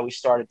 And that's how we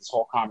started this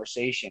whole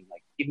conversation.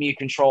 Like, give me a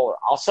controller.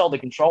 I'll sell the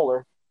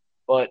controller,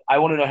 but I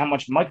want to know how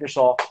much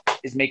Microsoft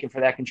is making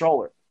for that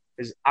controller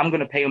because I'm going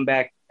to pay them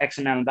back X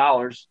amount of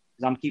dollars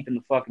because I'm keeping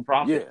the fucking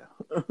profit.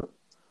 Yeah.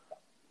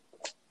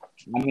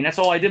 I mean, that's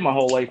all I did my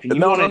whole life. And I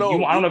don't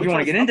know if you want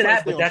to get into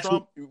that, but that's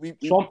Trump.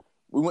 Trump.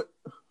 We went.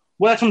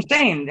 Well, that's what I'm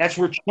saying. That's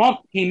where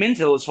Trump came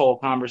into this whole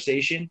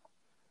conversation.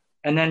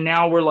 And then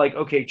now we're like,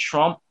 okay,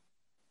 Trump.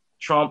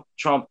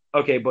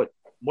 Okay, but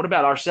what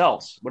about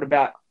ourselves? What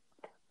about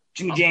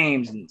Jimmy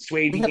James and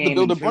Sway? We have to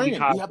build a brand.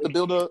 We have to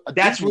build a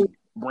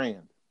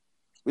brand.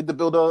 We have to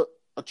build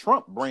a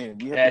Trump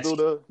brand. We have to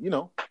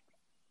build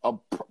a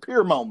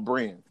Paramount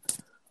brand.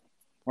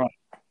 Right.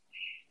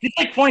 It's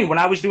like funny when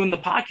I was doing the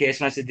podcast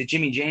and I said the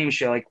Jimmy James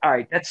show, like, all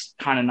right, that's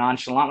kind of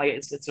nonchalant. Like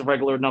it's a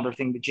regular another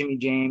thing. But Jimmy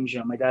James,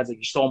 my dad's like,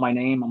 you stole my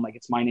name. I'm like,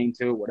 it's my name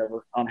too.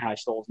 Whatever. I don't know how I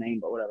stole his name,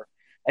 but whatever.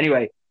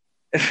 Anyway,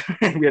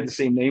 we have the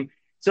same name.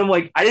 So I'm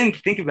like, I didn't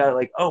think about it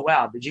like, oh,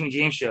 wow, the Jimmy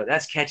James show,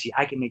 that's catchy.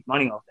 I can make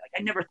money off that.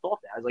 Like, I never thought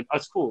that. I was like, oh,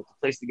 it's cool. It's a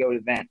place to go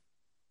to then.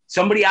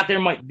 Somebody out there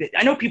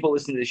I know people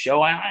listen to the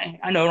show. I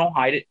know, don't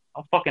hide it.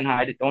 Don't fucking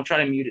hide it. Don't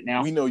try to mute it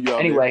now. We know you out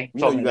anyway,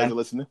 there. We know you guys are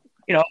listening.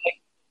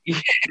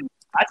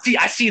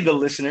 I see the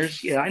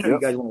listeners. Yeah, I know you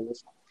guys want to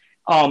listen.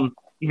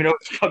 Even though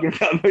it's fucking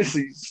about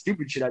mostly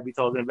stupid shit I'd be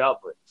talking about,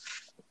 but,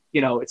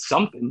 it's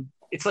something.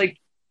 It's like,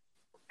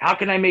 how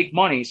can I make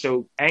money?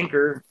 So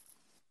Anchor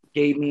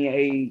gave me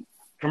a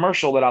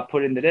commercial that I'll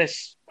put into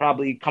this,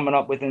 probably coming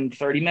up within the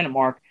 30-minute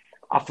mark.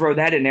 I'll throw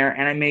that in there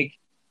and I make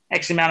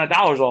X amount of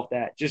dollars off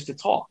that just to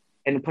talk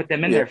and put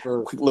them in there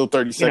for quick little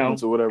 30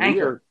 seconds or whatever.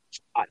 Anchor.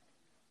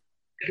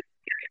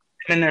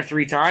 In there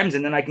 3 times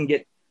and then I can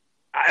get,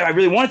 I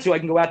really wanted to, I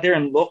can go out there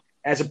and look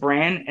as a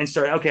brand and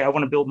start, okay, I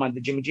want to build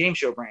the Jimmy James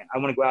Show brand. I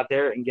want to go out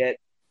there and get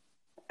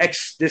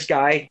this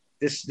guy,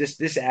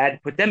 this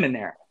ad, put them in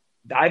there.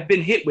 I've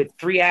been hit with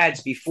 3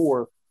 ads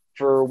before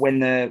for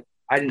when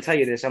I didn't tell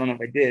you this. I don't know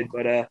if I did,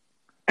 but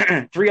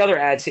 3 other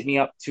ads hit me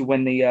up to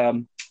when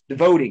the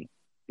voting,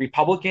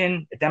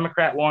 Republican, a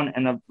Democrat one,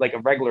 and a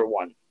regular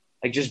one,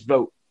 like just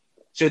vote.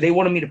 So they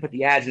wanted me to put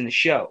the ads in the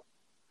show,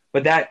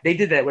 but they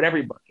did that with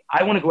everybody.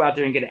 I want to go out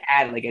there and get an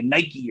ad like a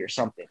Nike or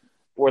something,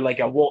 or like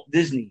a Walt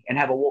Disney, and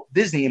have a Walt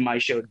Disney in my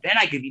show. Then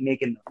I could be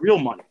making real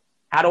money.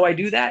 How do I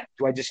do that?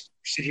 Do I just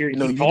sit here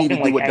and keep talking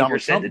like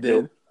Donald Trump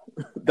did?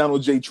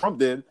 Donald J. Trump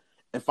did,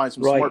 and find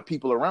some smart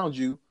people around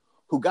you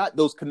who got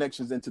those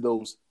connections into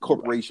those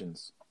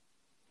corporations.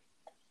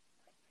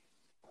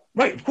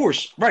 Right, of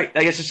course. Right.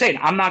 Like I was saying,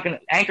 I'm not going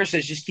to, Anchor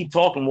says just keep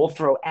talking. We'll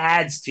throw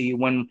ads to you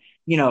when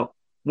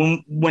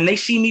they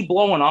see me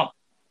blowing up,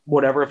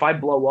 whatever, if I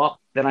blow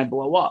up, then I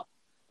blow up.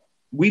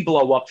 We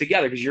blow up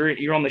together because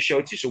you're on the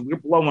show too. So we're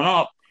blowing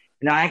up.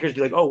 And now Anchor's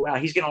be like, oh, wow,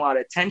 he's getting a lot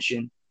of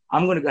attention.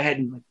 I'm going to go ahead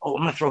and I'm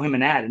going to throw him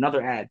an ad,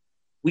 another ad.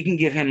 We can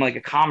give him like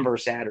a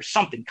Converse ad or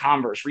something,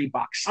 Converse,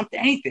 Reebok, something,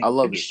 anything. I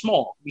love it. It'd be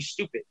small, it'd be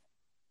stupid.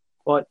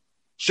 But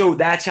so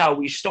that's how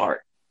we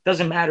start.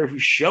 Doesn't matter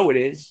whose show it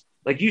is.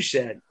 Like you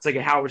said, it's like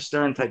a Howard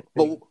Stern type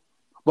thing.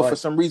 But for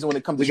some reason, when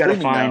it comes to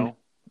streaming now,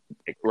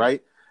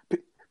 right?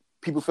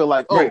 People feel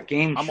like,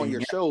 I'm on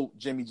your show,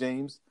 Jimmy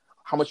James.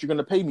 How much you're going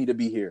to pay me to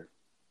be here?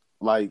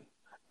 Like,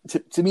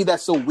 to me,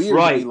 that's so weird.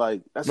 To me.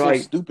 Like, that's so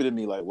stupid to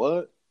me. Like,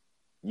 what?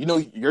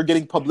 You're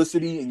getting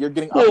publicity and you're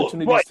getting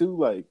opportunities too.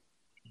 Like,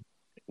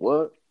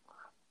 what?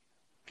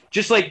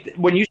 Just like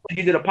when you said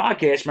you did a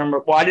podcast, remember?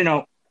 Well, I didn't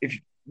know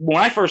when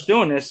I first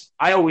doing this,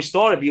 I always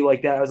thought of you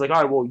like that. I was like,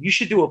 all right, well, you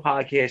should do a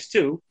podcast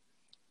too.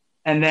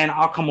 And then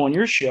I'll come on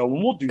your show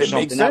and we'll do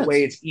something. That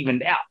way it's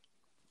evened out.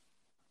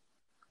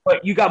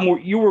 But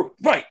you were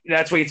right.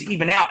 That's why it's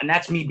even out. And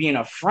that's me being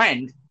a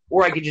friend,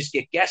 or I could just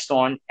get guests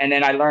on. And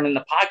then I learned in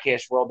the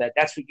podcast world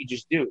that's what you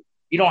just do.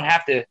 You don't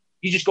have to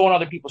You just go on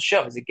other people's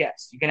show as a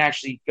guest. You can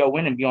actually go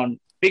in and be on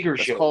bigger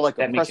shows. Like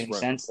that makes any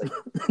sense. Like,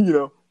 you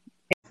know.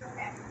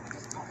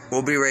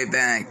 We'll be right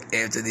back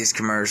after these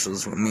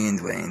commercials with me and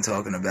Dwayne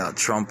talking about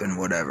Trump and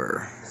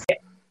whatever.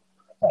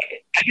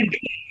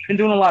 I've been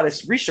doing a lot of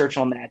research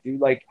on that, dude.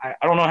 Like, I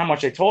don't know how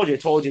much I told you. I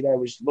told you that I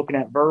was looking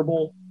at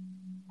Verbal.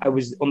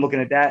 I'm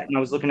looking at that, and I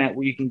was looking at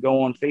where you can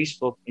go on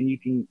Facebook and you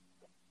can,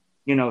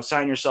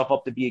 sign yourself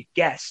up to be a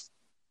guest.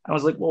 I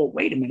was like, well,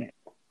 wait a minute.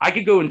 I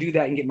could go and do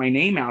that and get my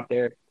name out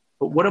there,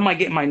 but what am I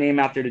getting my name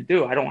out there to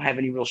do? I don't have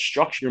any real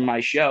structure in my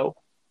show.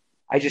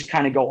 I just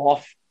kind of go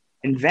off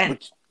and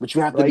vent. But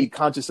you have to be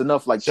conscious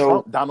enough, like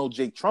Donald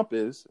J. Trump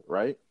is,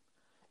 right?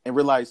 And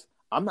realize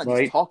I'm not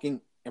just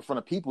talking in front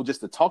of people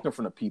just to talk in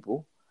front of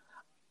people.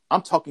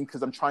 I'm talking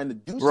because I'm trying to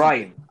do something.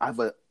 Right. I have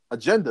an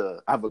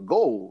agenda. I have a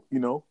goal,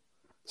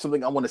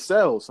 something I want to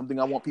sell, something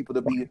I want people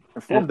to be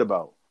informed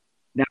about.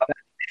 Now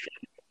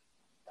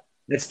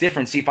that's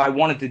different. See, if I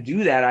wanted to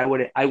do that, I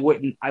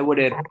would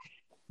have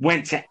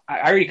went to.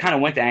 I already kind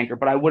of went to Anchor,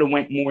 but I would have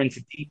went more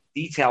into deep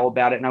detail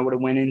about it, and I would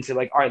have went into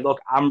like, all right, look,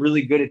 I'm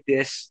really good at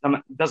this.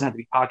 It doesn't have to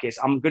be podcast.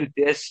 I'm good at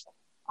this.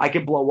 I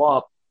could blow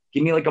up.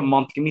 Give me like a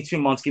month. Give me 2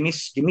 months. Give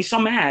me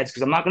some ads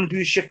because I'm not going to do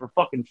this shit for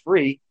fucking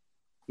free.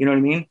 You know what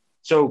I mean?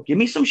 So give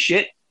me some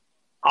shit.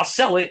 I'll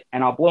sell it,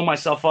 and I'll blow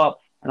myself up,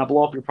 and I'll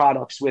blow up your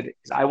products with it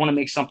because I want to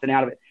make something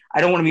out of it.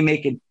 I don't want to be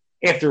making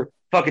after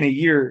fucking a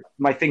year.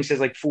 My thing says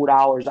like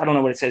 $4. I don't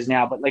know what it says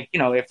now, but like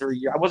after a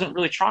year, I wasn't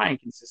really trying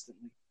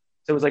consistently.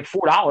 So it was like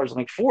 $4. I'm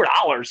like,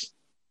 $4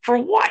 for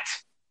what?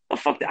 The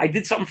fuck? I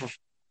did something for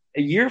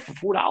a year for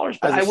 $4,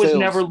 but I was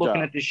never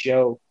looking at this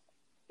show,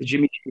 the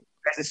Jimmy,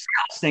 as a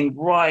sales thing,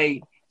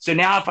 right? So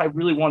now, if I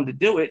really wanted to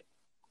do it,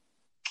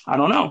 I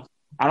don't know.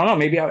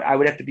 Maybe I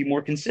would have to be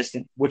more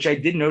consistent, which I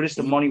did notice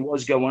the money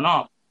was going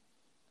up,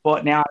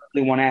 but now I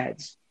really want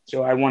ads.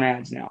 So I want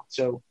ads now.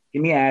 So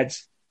give me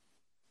ads,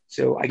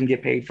 so I can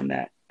get paid from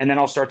that, and then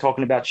I'll start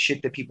talking about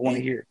shit that people want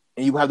to hear.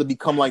 And you have to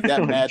become like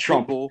that mad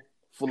Trump. People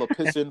full of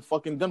piss and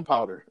fucking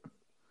gunpowder.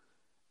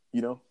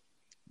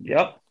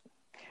 Yep.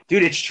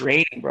 Dude, it's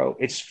draining, bro.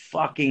 It's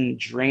fucking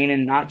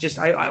draining. Not just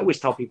I always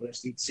tell people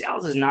this, dude.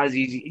 Sales is not as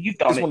easy. You've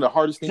done it. It's one of the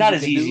hardest things. It's not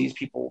as easy as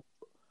people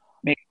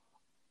make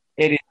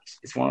it. Is.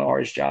 It's one of the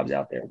hardest jobs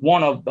out there.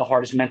 One of the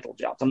hardest mental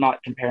jobs. I'm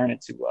not comparing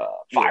it to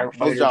firefighters.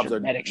 Those jobs are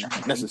medics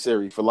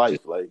necessary for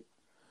life. Like,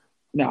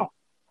 no.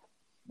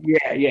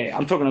 Yeah.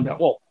 I'm talking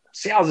about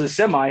sales is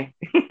semi.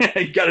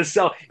 You gotta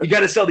sell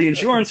the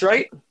insurance,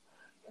 right?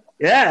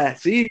 Yeah,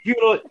 see,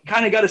 you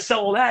kind of got to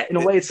sell that in a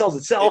way it sells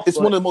itself. It's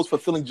one of the most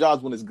fulfilling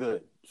jobs when it's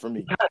good for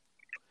me.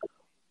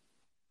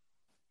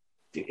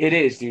 It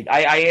is, dude.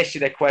 I asked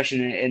you that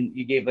question, and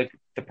you gave like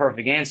the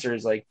perfect answer.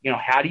 Is like,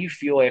 how do you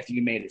feel after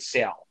you made a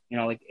sale?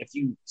 Like if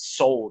you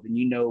sold, and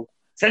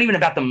it's not even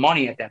about the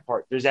money at that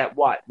part. There's that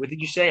what? What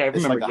did you say? I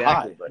remember like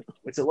exactly. But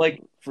what's it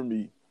like for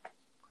me?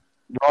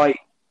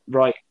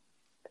 Right.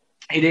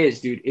 It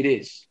is, dude. It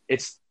is.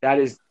 That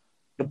is.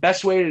 The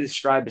best way to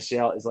describe a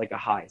sale is like a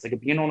high. It's like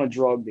being on a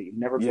drug that you've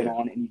never been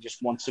on, and you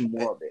just want some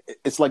more of it.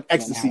 It's like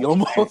ecstasy,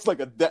 almost like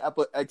a dab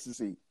of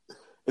ecstasy.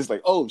 It's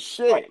like, oh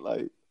shit, right.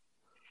 Like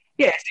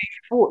it's a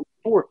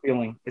euphoric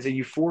feeling. It's a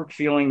euphoric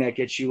feeling that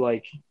gets you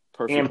like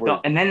amped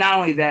up. And then not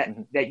only that,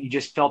 that you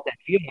just felt that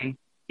feeling.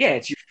 Yeah,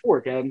 it's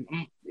euphoric.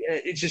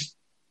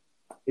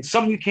 It's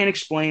something you can't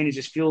explain. It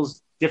just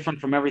feels different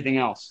from everything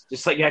else,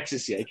 just like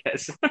ecstasy, I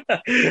guess.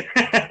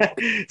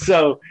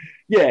 So,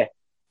 yeah.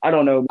 I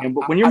don't know, man.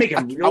 But when you're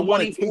making real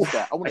money, I taste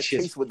that. I want to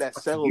taste what that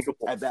sells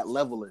at that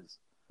level is.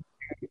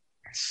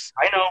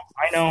 I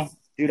know,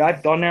 dude.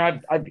 I've done there.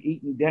 I've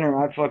eaten dinner.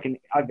 I've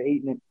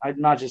eaten it. I've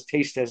not just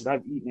taste tested.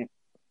 I've eaten it.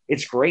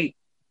 It's great,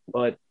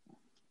 but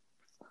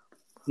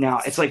now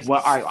it's like,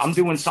 well, all right, I'm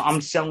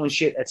selling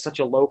shit at such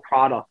a low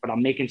product, but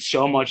I'm making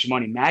so much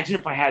money. Imagine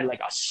if I had like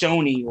a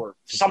Sony or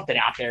something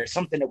out there,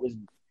 something that was.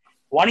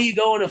 Why don't you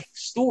go to a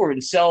store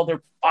and sell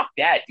their? Fuck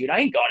that, dude. I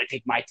ain't going to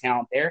take my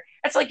talent there.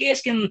 That's like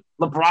asking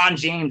LeBron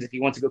James if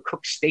he wants to go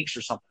cook steaks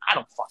or something. I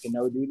don't fucking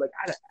know, dude. Like,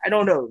 I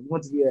don't know. He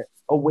wants to be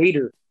a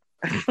waiter.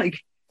 Like,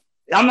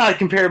 I'm not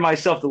comparing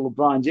myself to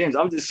LeBron James.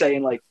 I'm just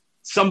saying, like,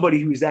 somebody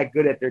who's that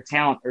good at their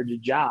talent or their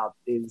job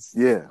is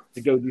to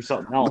go do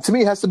something else. But to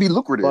me, it has to be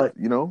lucrative,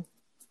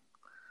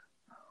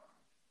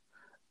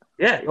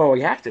 Yeah. Oh,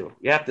 you have to.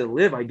 You have to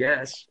live, I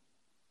guess.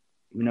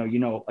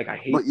 Like I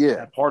hate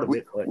that part of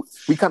it. But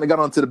we kind of got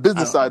onto the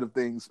business side of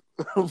things.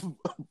 Well,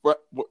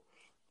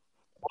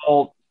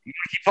 you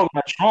keep talking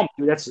about Trump,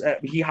 dude. That's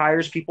he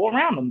hires people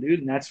around him, dude,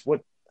 and that's what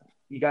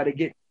you got to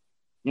get.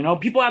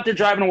 People out there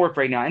driving to work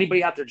right now.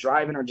 Anybody out there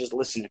driving or just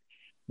listening?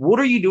 What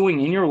are you doing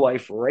in your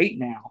life right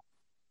now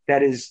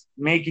that is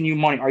making you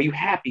money? Are you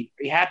happy?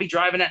 Are you happy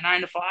driving that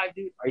 9 to 5,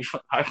 dude?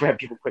 I've had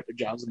people quit their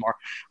jobs tomorrow.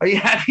 Are you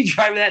happy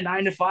driving that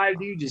 9 to 5,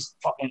 dude? Just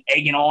fucking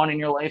egging on in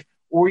your life,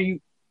 or are you?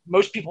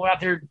 Most people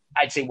out there,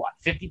 I'd say,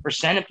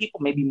 50% of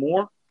people, maybe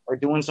more, are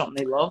doing something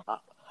they love.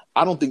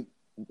 I don't think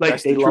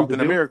that's the truth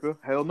in America.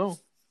 Hell no. No,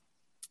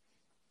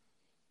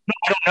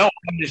 I don't know.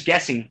 I'm just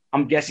guessing.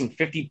 I'm guessing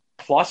 50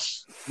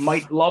 plus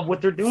might love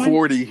what they're doing.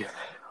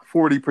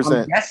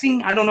 40%. I'm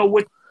guessing. I don't know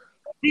what.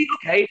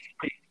 Okay.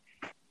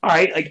 All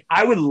right. Like,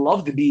 I would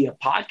love to be a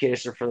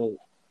podcaster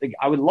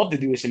I would love to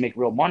do this and make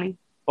real money,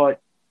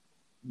 but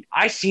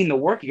I seen the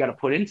work you got to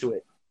put into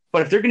it.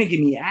 But if they're going to give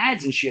me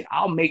ads and shit,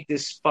 I'll be like,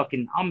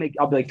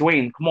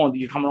 Dwayne, come on,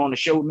 dude, you're coming on the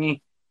show with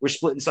me. We're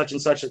splitting such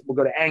and such. We'll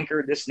go to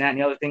Anchor, this and that and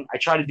the other thing. I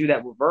try to do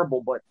that with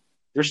verbal, but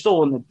they're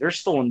still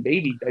in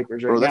baby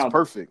diapers right now. Bro, that's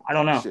perfect. I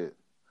don't know. Shit.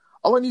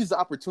 All I need is the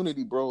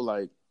opportunity, bro.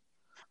 Like,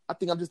 I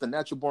think I'm just a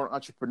natural born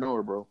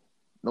entrepreneur, bro.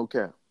 No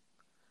cap.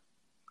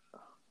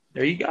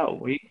 There you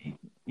go.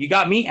 You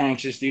got me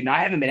anxious, dude. And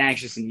I haven't been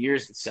anxious in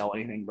years to sell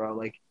anything, bro.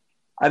 Like,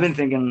 I've been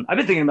thinking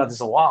about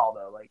this a while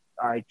though. Like,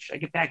 all right, should I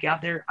get back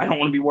out there? I don't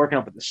want to be working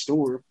up at the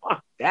store.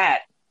 Fuck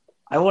that.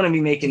 I want to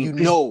be making.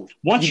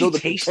 Once you know the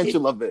taste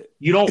potential of it,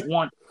 you don't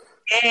want.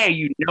 Yeah,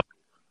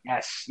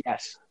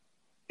 Yes.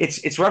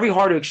 It's very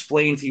hard to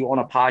explain to you on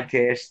a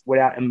podcast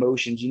without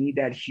emotions. You need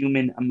that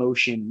human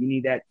emotion. You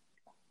need that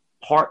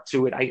part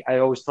to it. I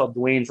always tell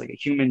Dwayne it's like a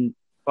human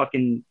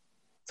fucking.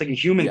 It's like a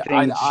human thing.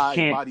 Eye to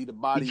eye, body to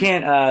body. You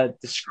can't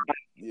describe.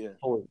 Yeah,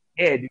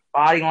 dude,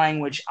 body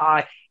language.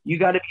 You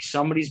got to be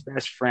somebody's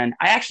best friend.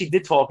 I actually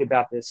did talk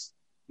about this.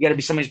 You got to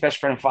be somebody's best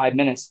friend in 5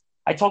 minutes.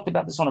 I talked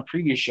about this on a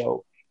previous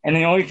show, and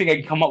the only thing I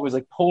could come up with was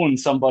like pulling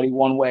somebody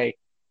one way.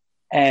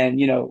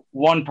 And,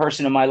 one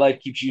person in my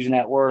life keeps using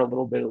that word a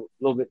little bit,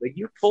 like,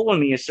 you're pulling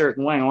me a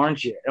certain way,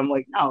 aren't you? And I'm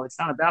like, no, it's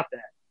not about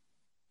that.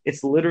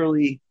 It's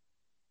literally,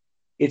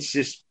 it's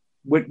just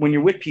when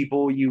you're with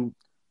people,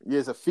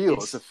 it's a feel.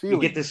 It's a feel. You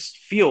get this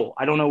feel.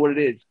 I don't know what it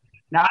is.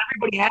 Not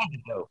everybody has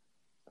it, though.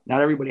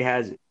 Not everybody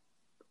has it.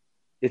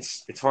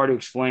 It's hard to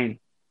explain.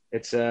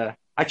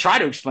 I try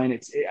to explain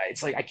it.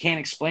 It's like I can't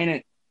explain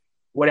it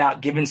without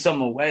giving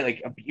something away.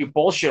 Like, you're a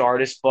bullshit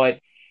artist, but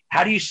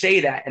how do you say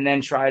that and then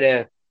try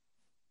to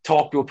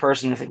talk to a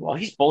person and think, well,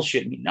 he's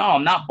bullshitting me. No,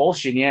 I'm not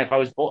bullshitting you. If I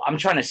was, I'm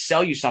trying to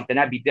sell you something,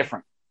 that'd be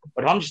different.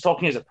 But if I'm just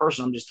talking as a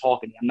person, I'm just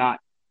talking. I'm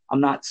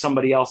not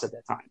somebody else at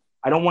that time.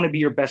 I don't want to be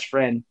your best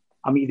friend.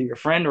 I'm either your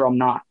friend or I'm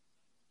not.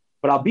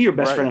 But I'll be your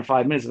best friend in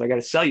 5 minutes if I got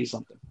to sell you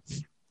something.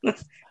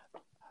 It's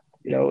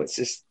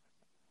just,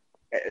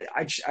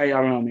 I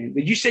don't know, man.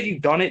 You said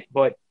you've done it,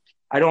 but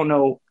I don't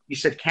know. You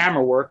said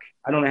camera work.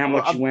 I don't know how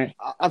much you went.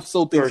 I've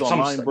sold things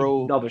online,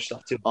 bro. Other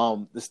stuff too.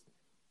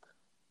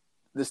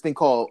 This thing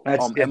called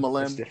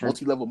MLM,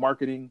 multi-level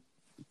marketing.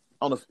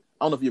 I don't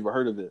know if you ever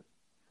heard of it.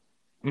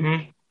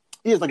 Mm-hmm.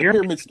 Yeah, it's like a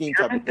pyramid scheme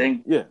type of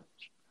thing. Yeah.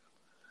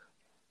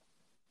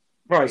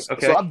 Right.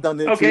 Okay. So I've done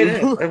it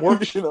too. It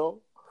works. Nothing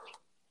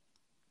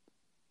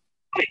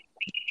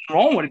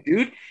wrong with it,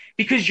 dude.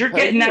 Because you're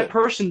getting that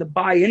person to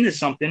buy into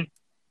something,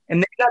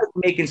 and they got to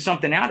be making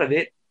something out of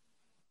it.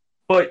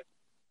 But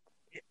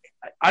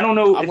I don't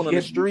know. I went on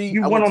the street.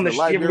 You went on the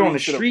street. You were on the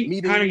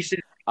street.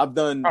 I've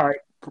done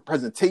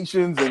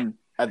presentations and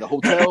at the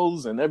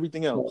hotels and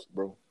everything else,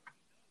 bro.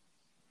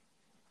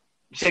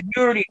 So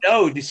you already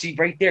know, to see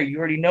right there, you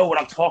already know what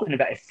I'm talking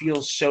about. It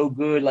feels so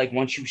good. Like,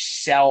 once you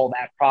sell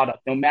that product,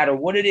 no matter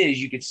what it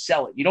is, you can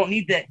sell it. You don't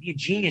need to be a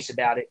genius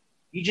about it.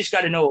 You just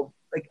got to know,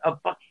 you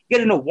got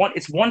to know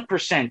it's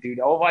 1%, dude.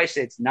 All I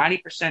say, it's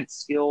 90%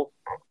 skill,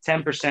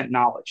 10%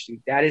 knowledge,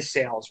 dude. That is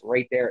sales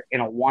right there in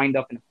a wind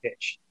up and a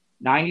pitch.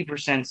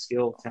 90%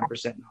 skill,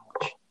 10%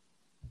 knowledge.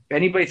 If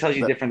anybody tells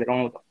you different, they don't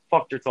know what the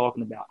fuck they're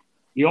talking about.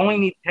 You only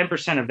need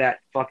 10% of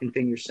that fucking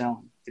thing you're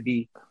selling to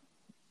be,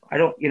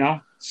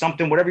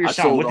 something, whatever you're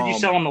selling. What did you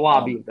sell in the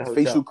lobby of the hotel?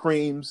 Facial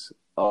creams.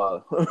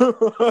 There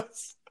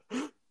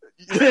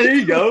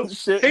you go.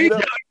 There you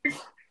go.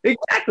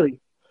 Exactly.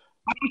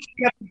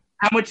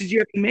 How much did you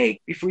have to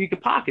make before you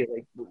could pocket?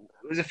 Like,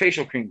 it was a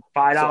facial cream,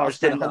 $5,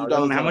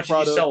 $10. How much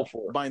did you sell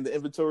for? Buying the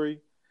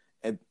inventory,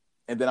 and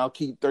then I'll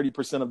keep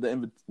 30% of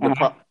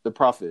the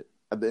profit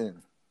at the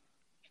end.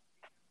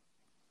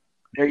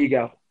 There you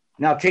go.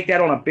 Now take that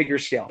on a bigger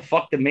scale.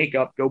 Fuck the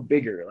makeup, go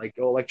bigger. Like,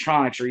 go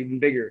electronics or even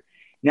bigger.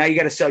 Now you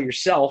got to sell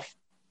yourself.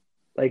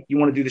 Like, you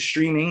want to do the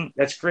streaming,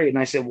 that's great. And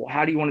I said, well,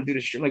 how do you want to do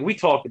the stream? Like, we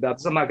talked about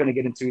this. I'm not going to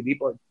get into it deep,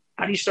 but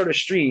how do you start a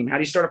stream? How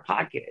do you start a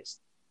podcast?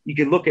 You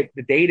can look at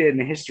the data and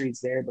the history it's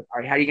there, but all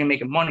right, how are you going to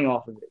make money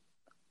off of it?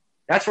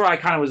 That's where I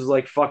kind of was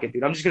like, fuck it,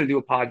 dude. I'm just going to do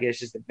a podcast,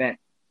 just a vent.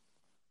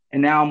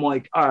 And now I'm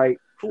like, all right,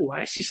 cool.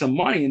 I see some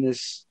money in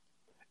this.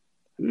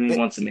 Who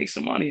wants to make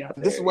some money out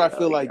there? This is where I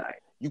feel like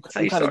you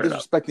kind of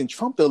disrespecting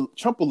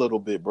Trump a little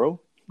bit, bro.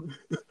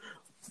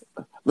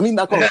 Let me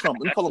not call him Trump.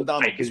 Let me call him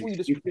Donald. This is where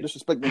you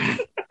disrespecting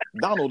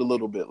Donald a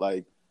little bit.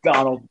 Like,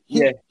 Donald,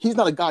 he's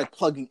not a guy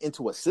plugging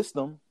into a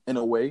system in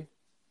a way,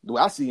 the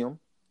way I see him.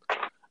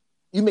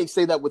 You may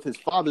say that with his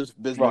father's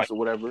business or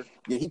whatever.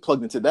 Yeah, he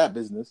plugged into that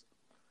business.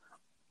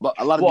 But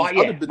a lot of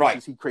these other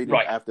businesses he created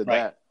after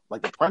that,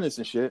 like Apprentice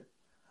and shit,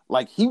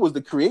 like, he was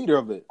the creator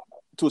of it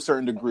to a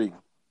certain degree.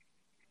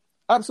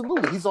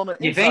 Absolutely. He's on the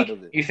inside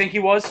of it. You think he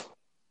was?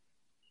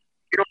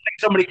 You don't think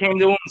somebody came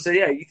to him and said,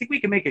 yeah, you think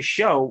we can make a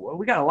show?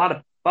 We got a lot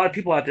of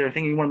people out there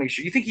thinking we want to make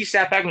sure. You think he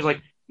sat back and was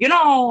like, I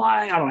don't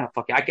have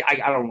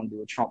I don't want to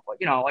do a Trump. Like,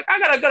 I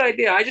got a good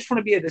idea. I just want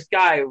to be this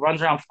guy who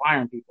runs around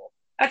firing people.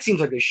 That seems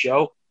like a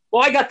show.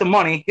 Well, I got the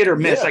money, hit or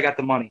miss. I got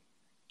the money.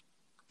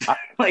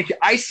 Like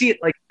I see it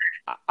like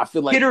I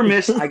feel like hit or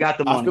miss. I got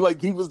the money. I feel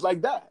like he was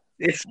like that.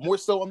 It's more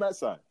so on that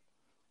side.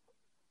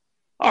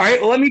 All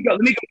right, well, let me go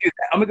do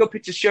that. I'm gonna go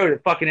pitch a show to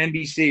fucking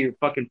NBC or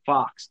fucking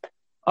Fox.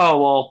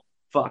 Oh well,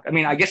 fuck. I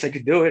mean, I guess I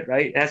could do it,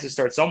 right? It has to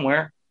start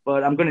somewhere,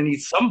 but I'm gonna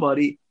need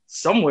somebody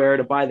somewhere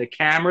to buy the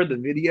camera, the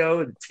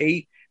video, the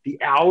tape,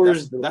 the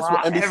hours, that's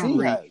what NBC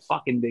every has.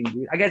 fucking thing,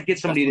 dude. I gotta get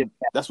somebody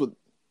that's what.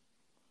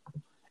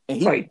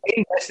 And right,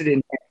 they invested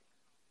in.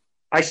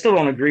 I still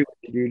don't agree with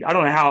you, dude. I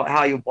don't know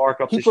how you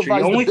bark up this tree.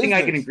 The only thing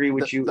I can agree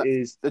with you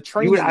is the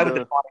training. I would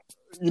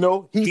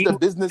define, he's the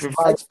business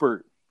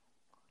expert.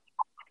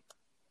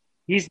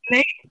 He's the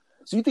name.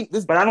 So you think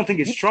this? But I don't think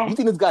it's Trump. You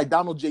think this guy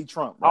Donald J.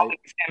 Trump? Right? I don't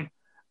think it's him.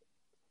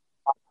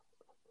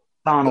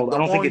 Donald. I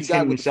don't think it's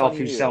him himself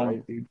who's selling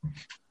it, dude.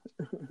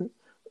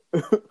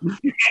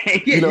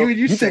 Yeah,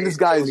 you think this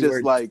guy is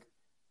just like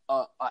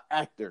an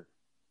actor,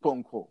 quote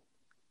unquote,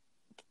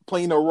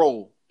 playing a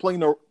role,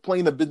 playing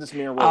a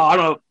businessman role. I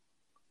don't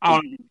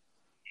know.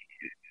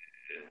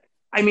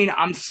 I mean,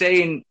 I'm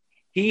saying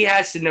he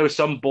has to know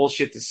some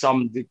bullshit to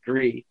some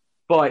degree,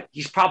 but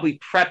he's probably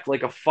prepped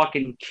like a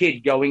fucking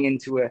kid going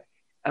into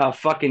a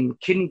fucking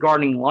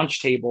kindergarten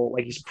lunch table.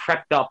 Like he's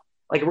prepped up.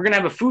 Like, we're going to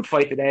have a food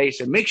fight today,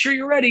 so make sure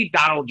you're ready,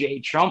 Donald J.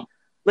 Trump.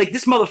 Like,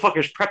 this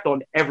motherfucker's prepped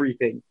on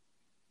everything.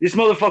 This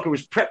motherfucker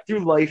was prepped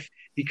through life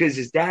because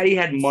his daddy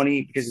had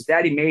money, because his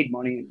daddy made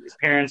money, and his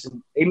parents,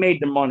 they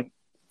made the money.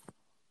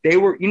 They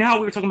were, you know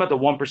how we were talking about the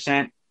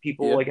 1%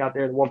 people like out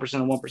there, the 1%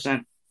 of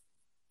 1%?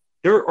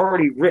 They're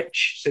already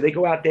rich. So they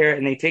go out there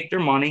and they take their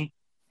money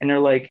and they're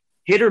like,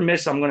 hit or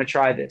miss, I'm going to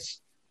try this.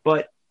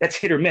 But that's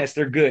hit or miss.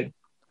 They're good.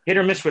 Hit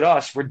or miss with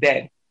us, we're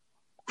dead.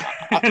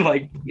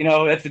 Like,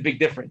 that's the big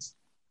difference.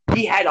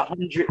 He had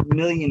 $100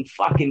 million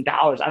fucking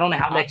dollars. I don't know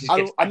how that just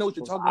gets. I know what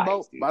you're talking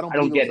about, but I don't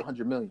believe it was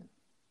 $100 million.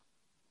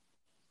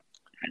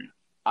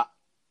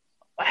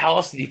 How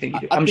else did you think he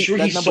did? I'm sure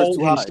he sold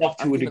himself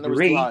to a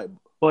degree,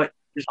 but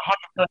there's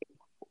 $100 million.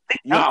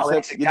 No,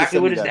 that's exactly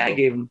what his dad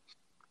gave him.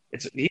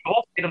 He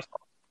all paid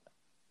himself.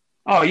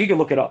 Oh, you can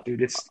look it up,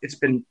 dude. It's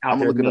been out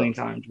there a million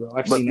times, bro.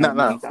 I've seen that a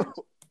million times.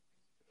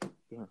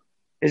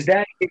 His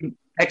dad gave him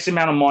X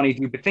amount of money,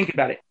 dude. But think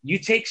about it. You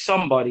take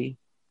somebody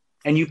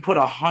and you put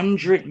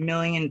 $100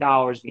 million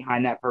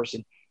behind that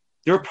person,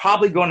 they're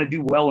probably going to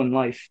do well in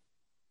life.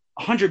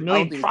 $100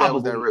 million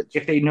probably,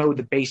 if they know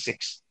the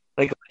basics.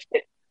 Like,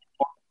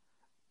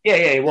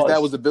 yeah, well,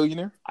 that was a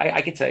billionaire.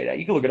 I can tell you that.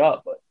 You can look it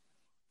up, but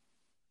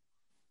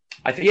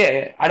I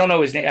think, I don't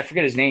know his name. I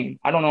forget his name.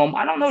 I don't know him.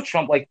 I don't know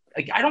Trump. Like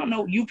I don't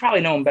know. You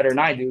probably know him better than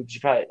I do. You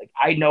probably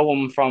I know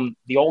him from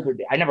the older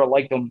days. I never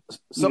liked him.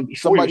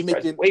 Somebody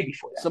making way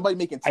before that. Somebody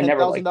making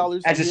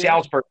 $10,000 as a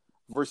salesperson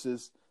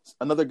versus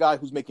another guy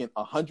who's making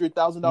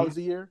 $100,000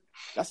 a year.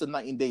 That's a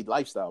night and day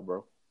lifestyle,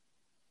 bro.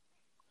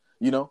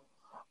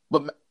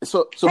 But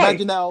so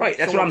imagine now. Right,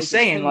 that's what I'm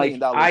saying.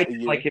 Like I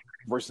like it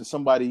versus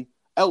somebody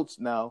else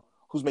now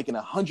who's making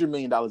 $100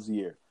 million a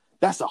year.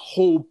 That's a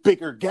whole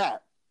bigger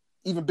gap,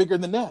 even bigger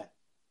than that.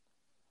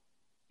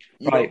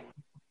 Right.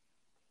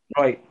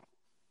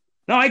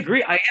 No, I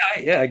agree. I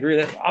agree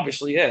with that.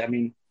 Obviously, yeah. I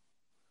mean,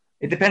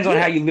 it depends on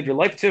how you live your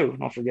life too.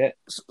 Don't forget.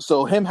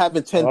 So him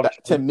having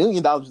 $10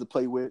 million to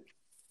play with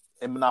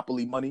and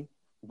monopoly money,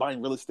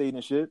 buying real estate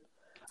and shit,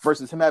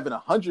 versus him having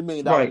 $100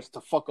 million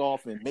to fuck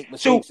off and make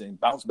mistakes and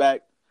bounce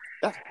back.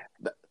 That's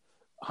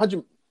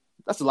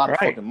a lot of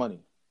fucking money.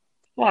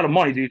 A lot of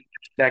money, dude.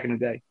 Back in the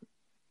day,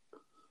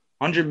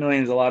 $100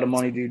 million is a lot of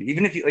money, dude.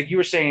 Even if you, like you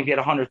were saying, if you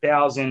had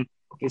 $100,000,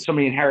 if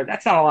somebody inherit,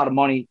 that's not a lot of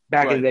money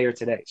back in the day or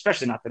today,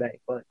 especially not today.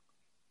 But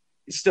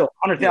it's still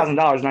 $100,000,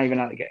 not even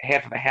like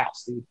half of a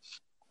house, dude.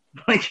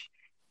 Like,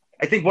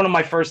 I think one of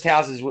my first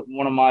houses with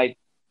one of my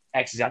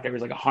exes out there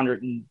was like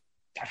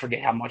I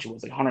forget how much it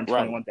was, like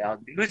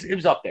 $121,000. It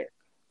was up there.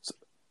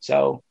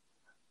 So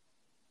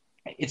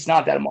it's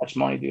not that much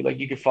money, dude. Like,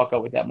 you could fuck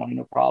up with that money,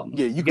 no problem.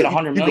 Yeah, you get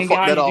 $100 million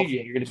behind you, dude.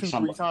 Yeah, you're gonna be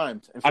 2-3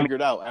 times and figure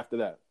it out after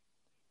that.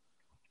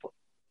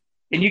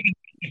 And you can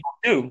meet people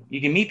too.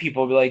 You can meet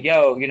people and be like,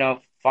 yo,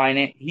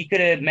 finance. He could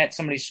have met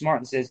somebody smart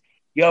and says,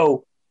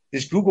 yo,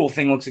 this Google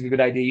thing looks like a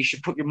good idea. You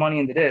should put your money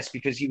into this,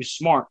 because he was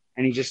smart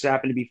and he just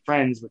happened to be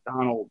friends with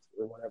Donald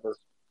or whatever.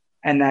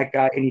 And that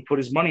guy, and he put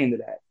his money into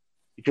that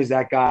because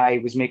that guy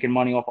was making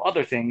money off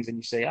other things. And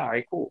you say, all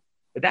right, cool.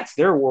 But that's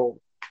their world.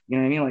 You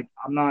know what I mean? Like,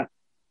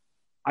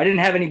 I didn't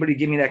have anybody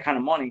give me that kind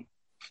of money.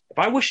 If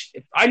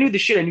I knew the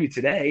shit I knew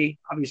today,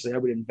 obviously I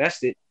would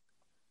invest it.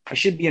 I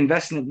should be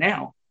investing it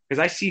now because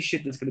I see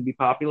shit that's going to be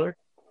popular.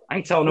 I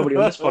ain't telling nobody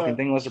on this fucking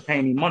thing unless they're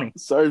paying me money.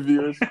 Sorry,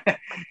 viewers.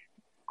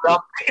 I'm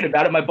thinking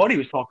about it. My buddy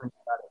was talking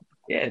about it.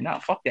 Yeah, no,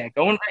 fuck that.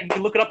 You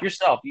can look it up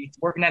yourself. You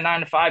working that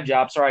 9-to-5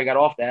 job. Sorry, I got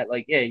off that.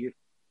 Like, yeah, you're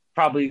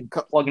probably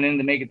plugging in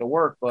to make it to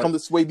work. But come to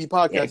Sway B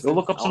podcast. Yeah, go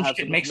look up some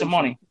shit, make some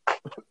money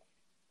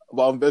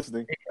while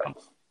investing.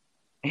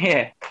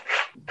 Yeah,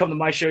 come to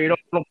my show. You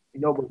don't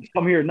nobody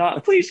come here.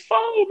 Not please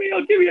follow me.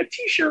 I'll give you a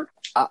T-shirt.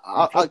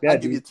 I'll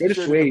give you a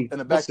T-shirt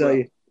and a back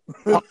rub.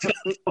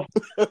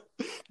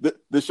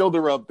 the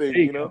shoulder rub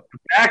thing,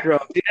 Back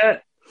rub. See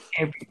that?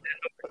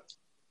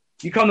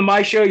 You come to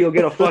my show, you'll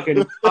get a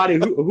fucking hooty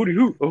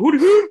hoot, a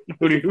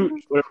hooty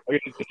hoot.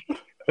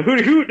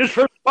 This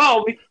person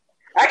followed me.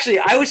 Actually,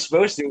 I was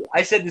supposed to.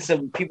 I said to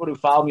some people who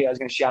followed me, I was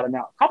going to shout them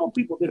out. A couple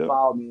people did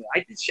follow me.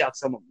 I did shout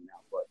some of them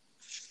out, but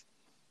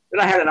then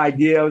I had an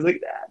idea. I was like,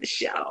 it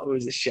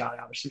was a shout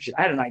out or some shit.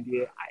 I had an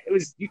idea.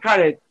 You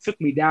kind of took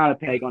me down a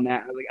peg on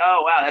that. I was like,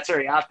 oh wow, that's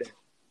already out there.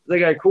 I was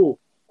like, all right, cool.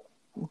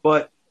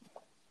 But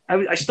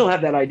I still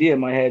have that idea in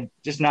my head,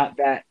 just not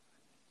that.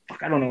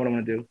 Fuck, I don't know what I'm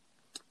going to do.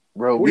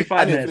 Bro,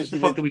 45 minutes. What the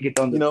fuck did we get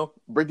done? You know,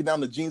 breaking down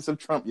the genes of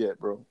Trump yet,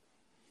 bro.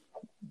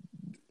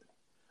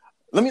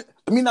 Let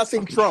me not say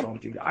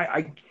Trump. Dude.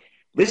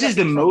 This is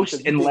the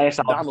most and last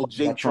Donald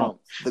J. Trump,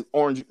 the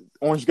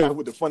orange guy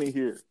with the funny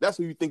hair. That's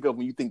who you think of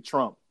when you think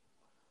Trump.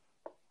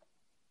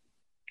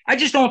 I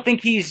just don't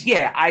think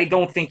I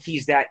don't think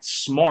he's that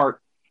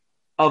smart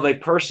of a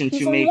person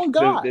to make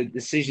the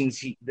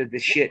decisions. The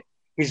shit,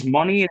 his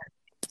money.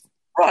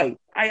 Right.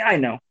 I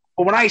know.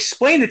 But when I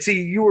explained it to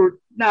you, you were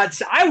not.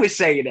 I was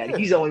saying that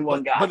he's only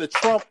one guy. But the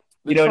Trump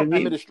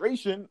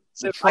administration,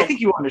 the Trump I think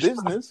you understand.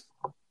 Business,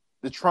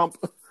 the Trump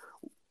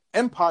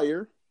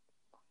empire.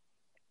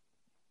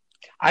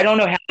 I don't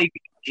know how he'd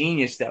be a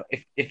genius though.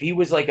 If he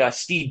was like a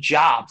Steve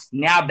Jobs,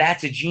 now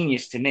that's a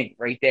genius to me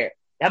right there.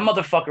 That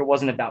motherfucker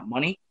wasn't about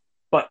money,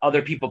 but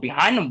other people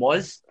behind him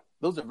was.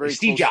 Those are very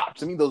Steve close. Jobs.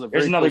 To me, those are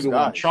very There's another close good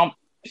guys. one. Trump,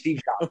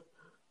 Steve Jobs.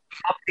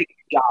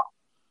 Jobs.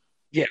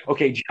 Yeah,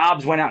 okay.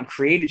 Jobs went out and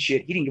created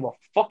shit. He didn't give a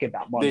fuck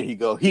about money. There you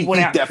go. He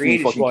went out definitely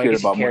and fucking cared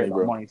about money,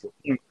 bro. Money too.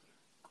 He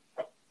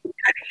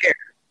cared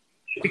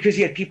because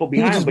he had people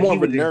behind him.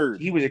 But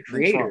he was a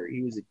creator.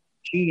 He was a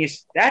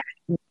genius.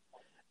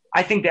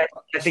 I think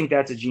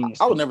that's a genius.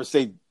 I would never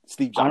say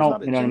Steve Jobs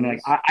not a genius. What I mean?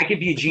 Like, I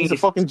could be a genius. He's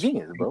a fucking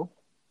genius, bro.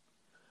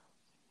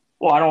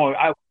 Well,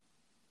 I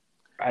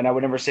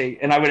would never say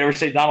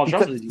Donald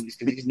Trump is a genius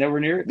because he's nowhere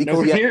near it.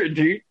 Near it,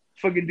 dude.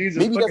 Fucking dude's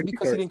maybe that's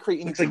because he didn't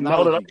create any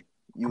technology.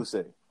 You would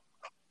say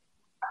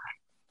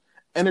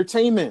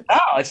entertainment. No,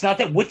 it's not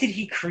that. What did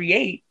he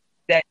create?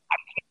 That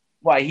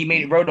why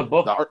he wrote a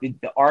book,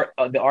 the art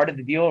of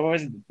the deal, or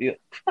was it the deal?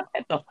 What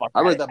the fuck?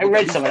 I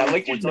read some of that.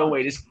 Like, there's no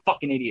way this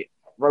fucking idiot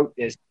wrote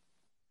this.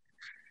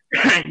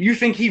 You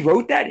think he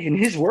wrote that in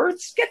his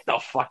words? Get the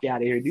fuck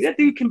out of here, dude. That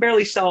dude can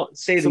barely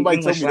say the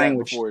English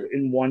language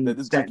in one that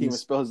this guy can't even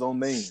spell his own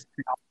name.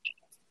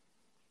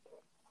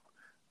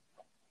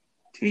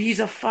 Dude, he's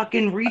a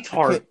fucking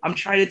retard. I'm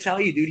trying to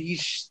tell you, dude.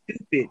 He's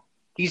stupid.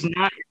 He's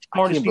not as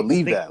smart as people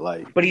believe think, that,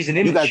 like. But he's an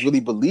image. You guys really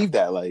believe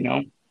that, like. You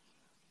know?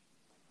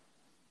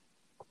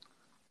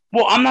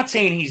 Well, I'm not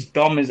saying he's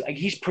dumb as like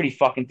he's pretty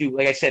fucking dude.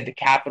 Like I said, the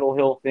Capitol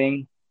Hill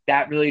thing,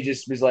 that really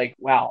just was like,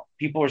 wow,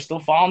 people are still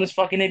following this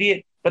fucking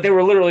idiot, but they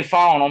were literally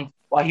following him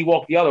while he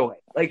walked the other way.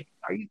 Like,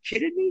 are you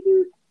kidding me,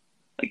 dude?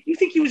 Like, you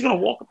think he was gonna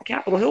walk up the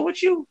Capitol Hill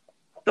with you?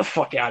 Get the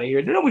fuck out of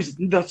here. There's always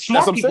the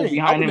smart people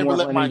behind him weren't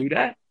letting him do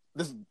that.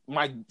 This is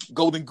my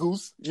golden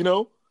goose, you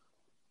know?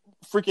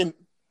 Freaking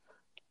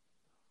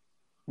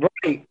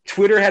right.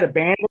 Twitter had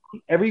abandoned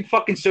him. Every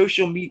fucking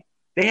social media,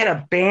 they had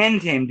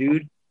abandoned him,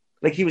 dude.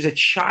 Like he was a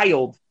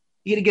child.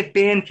 He had to get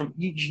banned from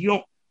you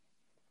don't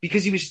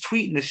because he was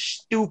tweeting the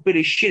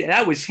stupidest shit. And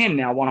that was him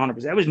now,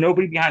 100%. That was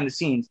nobody behind the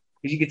scenes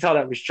because you could tell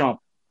that was Trump.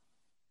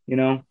 You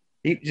know,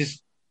 he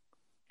just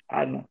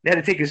I don't know. They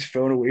had to take his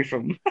phone away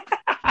from him.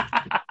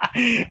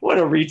 What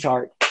a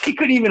retard! He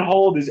couldn't even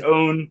hold his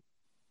own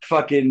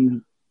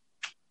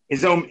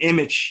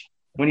image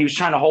when he was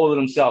trying to hold it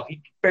himself.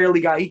 He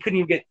couldn't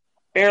even get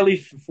barely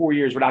for 4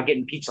 years without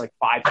getting impeached like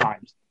 5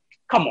 times.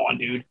 Come on,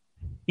 dude.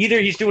 Either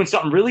he's doing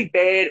something really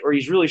bad or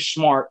he's really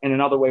smart in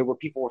another way where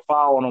people were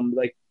following him.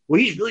 Like, well,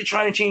 he's really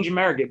trying to change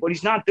America, but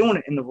he's not doing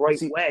it in the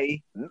right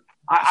way.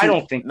 I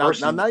don't think.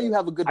 Now you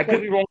have a good point. I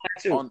could be wrong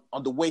with that too.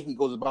 On the way he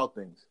goes about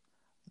things.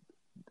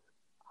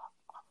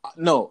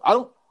 No, I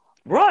don't.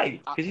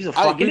 Right, because he's a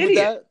fucking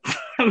idiot.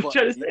 I'm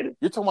trying to say that.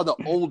 You're talking about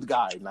the old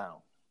guy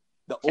now.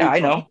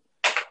 I know.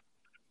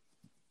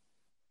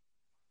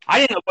 I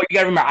didn't know, but you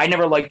gotta remember, I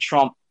never liked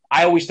Trump.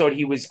 I always thought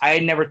he was.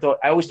 I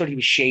always thought he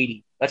was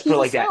shady. Let's put it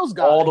like that.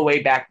 Guy. All the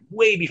way back,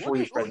 way before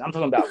he was president. I'm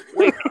talking about.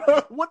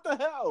 What the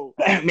hell?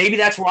 Maybe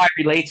that's where I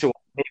relate to him.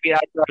 Maybe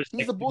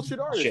he's a bullshit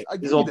artist.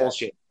 He's all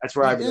bullshit. That's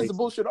where I relate. He's a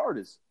bullshit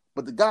artist,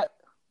 but the guy.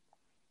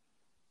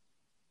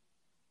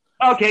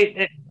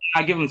 Okay,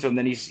 I give him to him.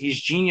 Then he's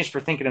genius for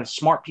thinking of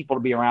smart people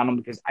to be around him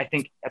because I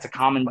think that's a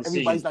common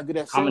decision,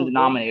 common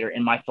denominator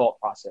in my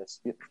thought process.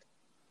 Yeah.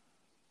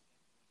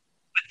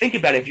 Think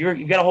about it. If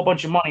you got a whole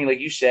bunch of money, like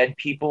you said,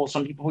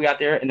 some people who got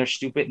there and they're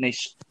stupid and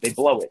they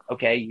blow it.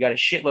 Okay, you got a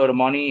shitload of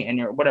money and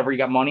you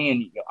got money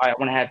and I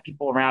want to have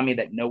people around me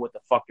that know what the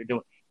fuck they're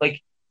doing. Like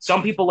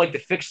some people like to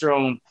fix their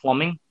own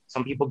plumbing.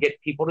 Some people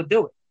get people to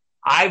do it.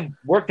 I've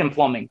worked in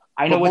plumbing.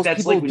 I know what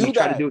that's like when you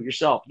try to do it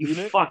yourself. You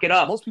fuck it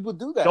up. Most people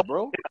do that,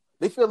 bro.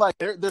 They feel like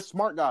they're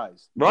smart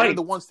guys. Right. They're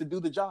the ones to do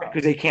the job.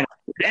 Because they can't.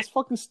 That's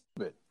fucking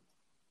stupid.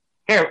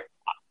 Here, I'll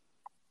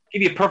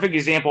give you a perfect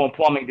example in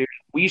plumbing, dude.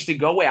 We used to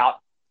go out.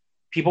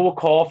 People would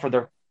call for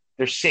their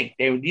sink.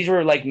 These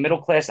were like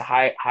middle class to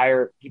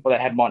higher people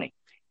that had money.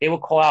 They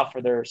would call out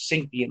for their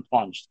sink being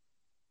plunged.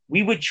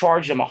 we would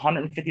charge them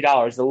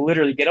 $150 to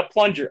literally get a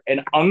plunger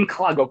and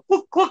unclog, go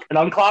click, click, and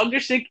unclog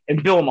their sink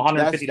and bill them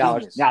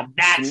 $150. Now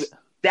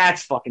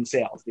that's fucking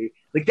sales, dude.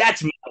 Like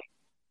that's money.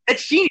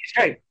 That's genius,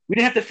 right? We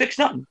didn't have to fix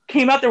nothing.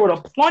 Came out there with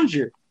a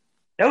plunger.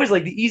 That was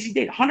like the easy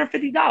date.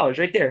 $150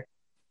 right there.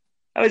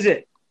 That was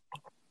it.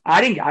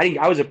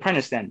 I was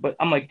apprentice then, but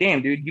I'm like,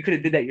 damn, dude, you could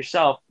have did that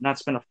yourself, not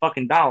spent a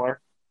fucking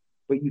dollar,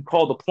 but you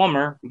called a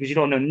plumber because you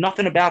don't know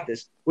nothing about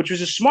this, which was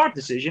a smart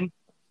decision.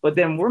 But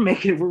then we're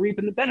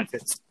reaping the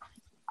benefits.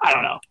 I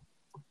don't know.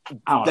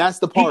 That's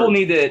the part. People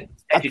need to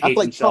educate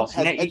like themselves.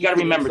 And you got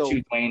to remember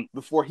too, Dwayne.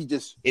 Before he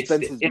just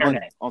spends his money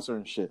on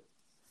certain shit.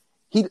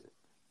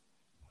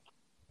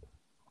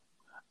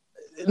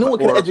 No one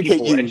can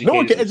educate you. No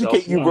one can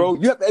educate you, bro.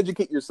 You have to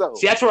educate yourself.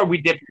 See, that's where we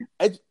differ.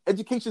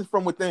 Education's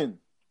from within.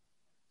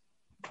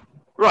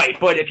 Right,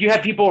 but if you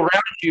have people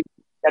around you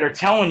that are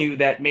telling you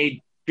that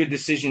made good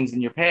decisions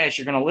in your past,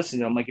 you're going to listen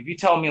to them. Like if you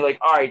tell me like,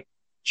 all right,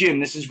 Jim,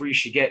 this is where you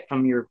should get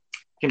from your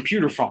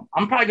computer from.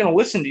 I'm probably going to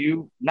listen to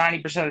you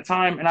 90% of the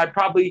time. And I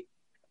probably,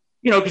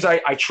 because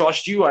I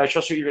trust you. I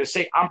trust what you're going to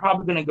say. I'm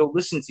probably going to go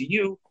listen to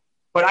you.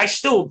 But I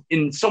still,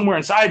 somewhere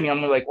inside me,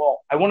 I'm like,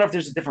 well, I wonder if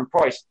there's a different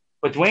price.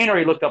 But Dwayne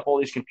already looked up all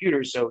these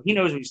computers, so he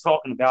knows what he's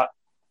talking about.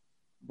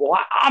 Well,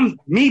 I'm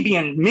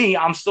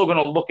still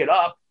going to look it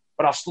up,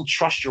 but I'll still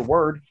trust your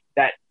word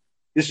that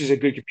this is a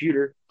good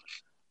computer.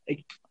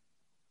 Like,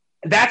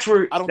 that's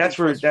where I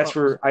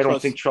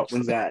don't think Trump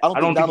wins that. I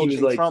don't think he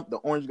was like Trump, the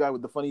orange guy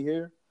with the funny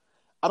hair.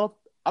 I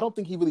don't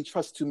think he really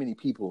trusts too many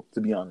people,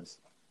 to be honest.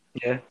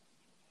 Yeah.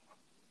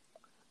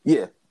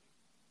 Yeah.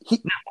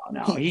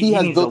 He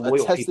has built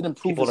a tested and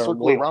proven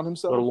circle around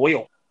himself. They're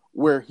loyal.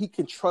 Where he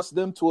can trust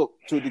them to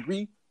a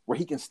degree where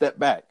he can step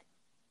back,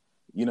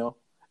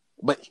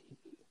 but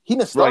he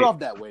didn't start off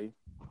that way.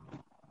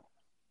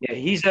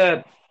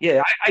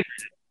 Yeah,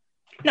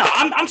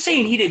 I'm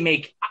saying he didn't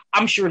make.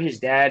 I'm sure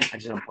his dad. I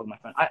just don't plug my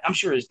phone. I'm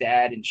sure his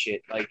dad and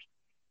shit like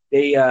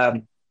they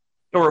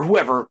or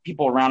whoever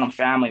people around him,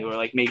 family, were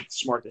like made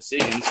smart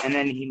decisions, and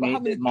then he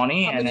made the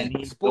money, and then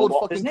he built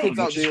off his name,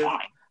 which is fine.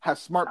 Have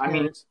smart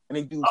parents, and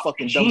they do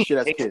fucking dumb shit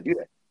as kids.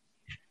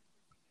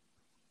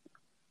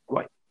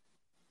 Right.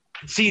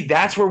 See,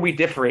 that's where we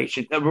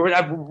differentiate.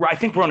 I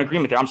think we're in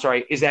agreement there. I'm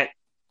sorry. Is that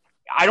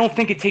I don't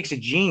think it takes a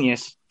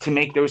genius to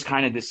make those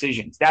kind of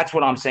decisions. That's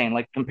what I'm saying.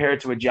 Like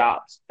compared to a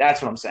Jobs.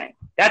 That's what I'm saying.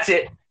 That's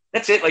it.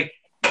 Like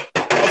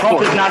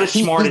Trump is not as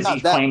smart as he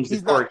claims.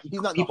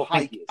 People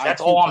think he is.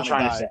 That's all I'm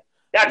trying to say.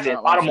 That's it.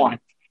 Bottom line.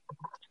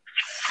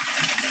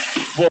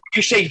 Well,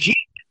 you say genius,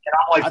 and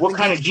I'm like, what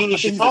kind of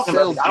genius you talking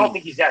about? I don't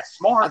think he's that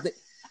smart.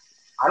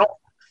 I don't.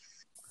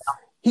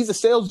 He's a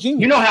sales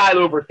genius. You know how I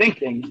overthink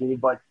things, dude,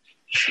 but.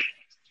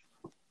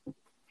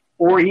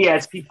 Or he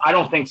has people. I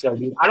don't think so,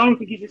 dude. I don't even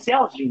think he's a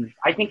sales genius.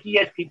 I think he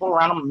has people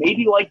around him,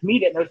 maybe like me,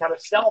 that knows how to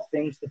sell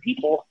things to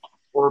people,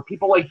 or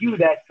people like you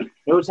that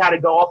knows how to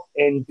go up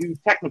and do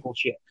technical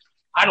shit.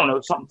 I don't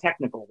know, something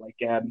technical, like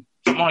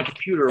something on a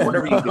computer or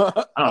whatever you do. I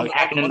don't know, like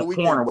hacking into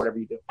porn or whatever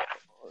you do.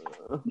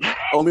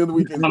 Only on the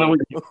weekends.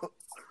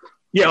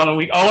 Yeah,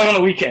 only on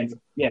the weekends.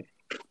 Yeah.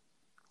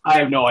 I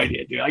have no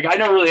idea, dude. Like, I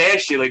never really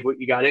asked you like what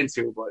you got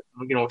into, but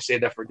I'm gonna save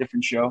that for a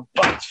different show.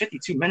 Fuck, it's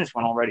 52 minutes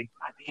went already.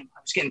 God damn,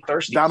 I was getting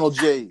thirsty. Donald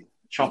J.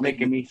 Trump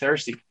making me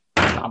thirsty.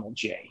 Donald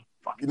J.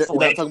 You're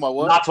not talking about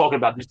what? I'm not talking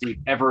about this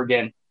dude ever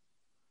again.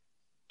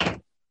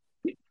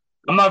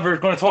 I'm never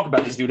going to talk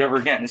about this dude ever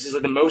again. This is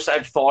like the most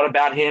I've thought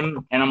about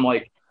him, and I'm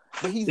like,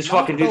 this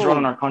fucking dude's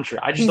running our country.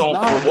 I just don't know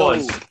what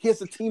was. He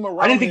has a team around.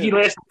 I didn't think he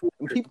lasted.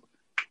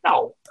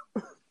 No.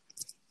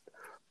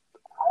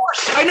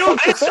 I know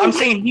this. I'm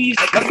saying he's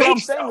the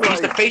face.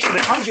 He's the face of the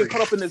country. Get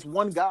caught up in this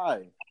one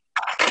guy.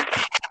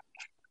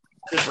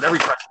 That's what every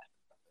president.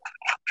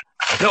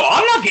 No,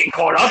 I'm not getting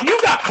caught up. You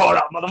got caught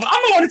up, motherfucker.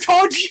 I'm the one who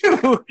told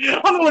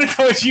you. I'm the one who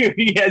told you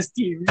he has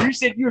team. You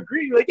said you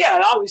agree. You're like,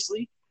 yeah,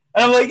 obviously.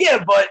 And I'm like,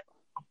 yeah, but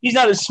he's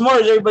not as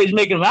smart as everybody's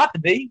making him out to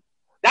be.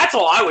 That's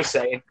all I was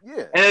saying.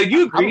 Yeah. And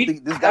you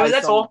agreed.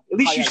 That's all. At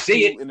least you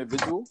see it.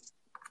 Individual.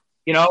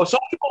 Some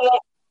people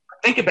don't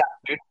think about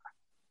it, dude.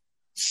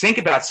 Think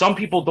about it. Some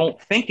people don't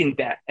think in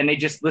that, and they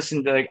just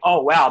listen to like,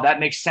 oh wow, that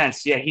makes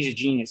sense. Yeah, he's a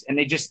genius, and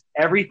they just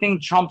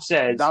everything Trump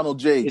says Donald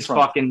J. is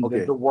Trump. Fucking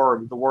the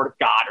word of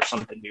God or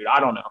something, dude.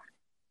 I don't know.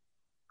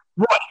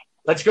 Right.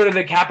 Let's go to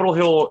the Capitol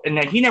Hill, and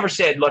then he never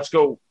said let's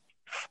go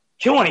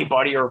kill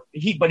anybody,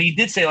 but he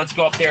did say let's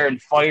go up there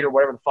and fight or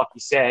whatever the fuck he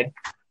said,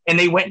 and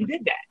they went and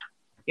did that.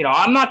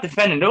 I'm not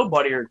defending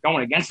nobody or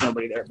going against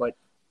nobody there, but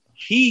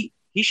he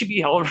should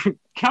be held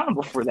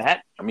accountable for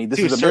that. I mean, this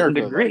to is a certain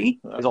America, degree.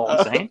 Is all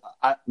I'm saying.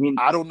 I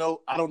don't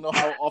know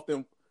how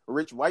often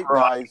rich white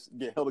guys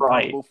get held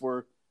accountable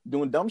for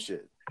doing dumb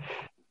shit.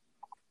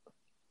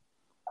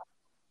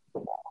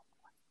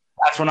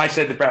 That's when I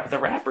said the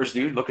rappers,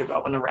 dude. Look at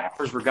when the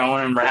rappers were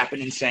going and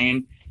rapping and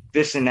saying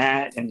this and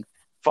that and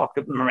fuck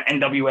the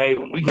NWA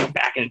when we went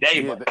back in the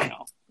day, but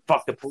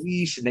fuck the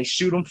police, and they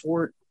sued them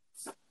for it.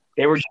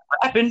 They were just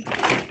rapping.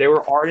 They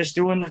were artists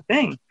doing their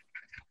thing.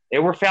 They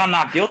were found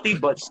not guilty,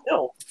 but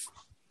still,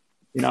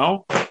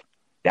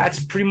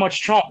 That's pretty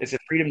much Trump. It's a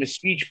freedom of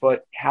speech,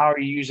 but how are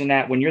you using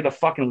that when you're the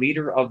fucking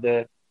leader of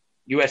the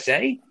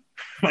USA?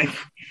 Like,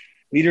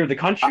 leader of the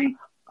country?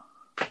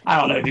 I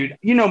don't know, dude.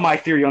 You know my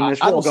theory on this.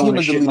 We're all going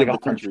to shit in like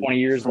 120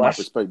 years less.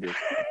 From my perspective.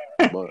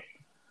 But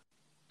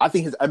I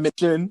think his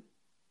admission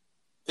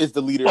is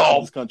the leader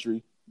of this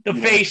country. The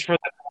face for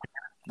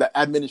the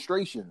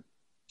administration,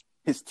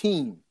 his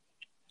team.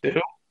 Who?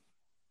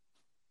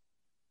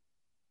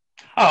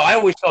 Oh, I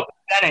always thought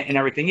the Senate and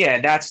everything.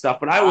 Yeah, that stuff.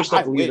 But I always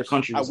thought the leader of the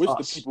country was I wish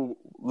us. the people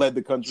led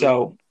the country.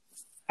 So,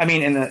 I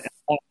mean, I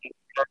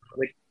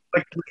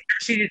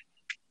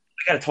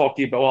got to talk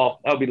to you, but well,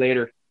 that'll be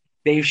later.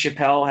 Dave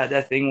Chappelle had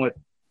that thing with,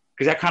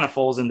 because that kind of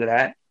falls into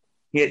that.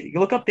 You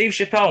look up Dave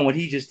Chappelle and what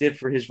he just did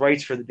for his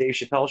rights for the Dave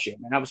Chappelle show,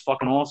 man. That was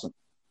fucking awesome.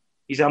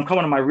 He said, I'm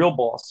coming to my real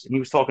boss. And he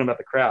was talking about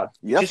the crowd.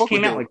 Yeah, it just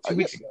came out like 2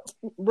 weeks ago.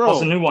 Bro,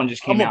 plus a new one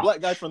just came out. I'm a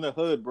black guy from the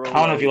hood, bro. I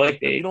don't know if you like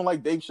Dave. You don't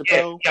like Dave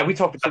Chappelle? Yeah, we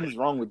talked about something's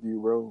wrong with you,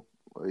 bro.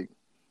 Like,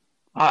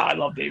 I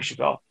love Dave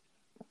Chappelle.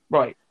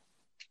 Right.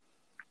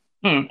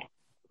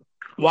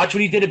 Watch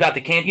what he did about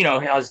the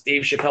how his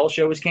Dave Chappelle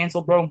show was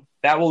canceled, bro.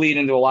 That will lead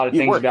into a lot of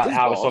things about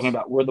how I was talking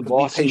about we're the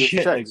boss and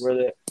shit. Like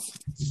we're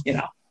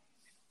the,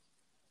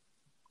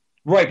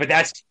 Right, but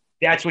that's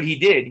what he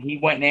did. He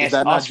went and asked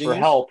us for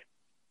help.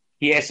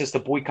 He asked us to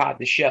boycott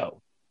the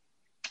show.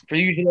 For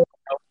you to know.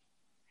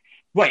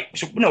 Right.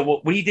 So, no,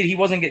 what he did, he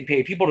wasn't getting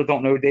paid. People that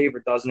don't know Dave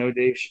or does know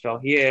Dave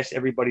Chappelle, he asked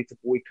everybody to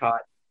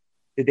boycott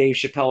the Dave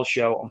Chappelle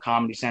show on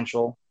Comedy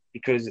Central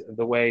because of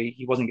the way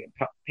he wasn't getting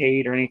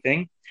paid or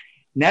anything.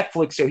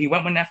 Netflix, so he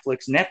went with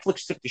Netflix.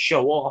 Netflix took the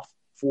show off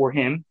for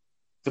him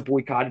to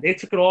boycott it. They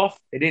took it off.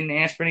 They didn't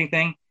ask for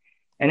anything.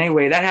 And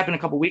anyway, that happened a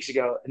couple weeks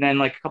ago. And then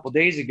like a couple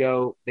days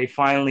ago, they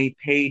finally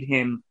paid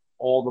him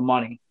all the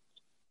money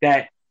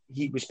that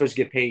he was supposed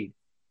to get paid.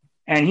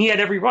 And he had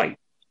every right.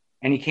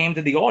 And he came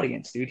to the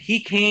audience, dude.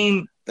 He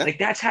came, like,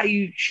 that's how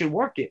you should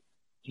work it.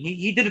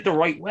 He did it the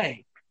right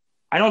way.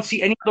 I don't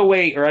see any other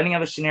way or any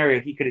other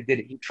scenario he could have did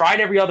it. He tried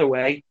every other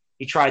way.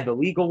 He tried the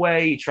legal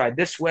way. He tried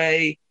this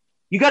way.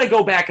 You got to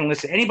go back and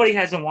listen. Anybody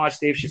hasn't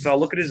watched Dave Chappelle,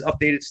 look at his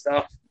updated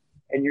stuff,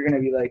 and you're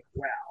going to be like,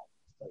 wow.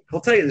 Like,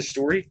 he'll tell you the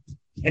story.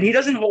 And he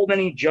doesn't hold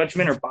any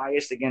judgment or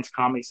bias against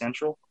Comedy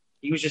Central.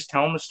 He was just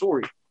telling the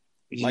story.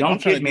 He's a young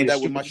kid, made a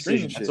stupid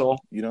decision. That's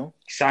all. You know?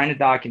 Sign a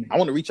document. I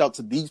want to reach out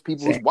to these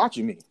people who's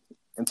watching me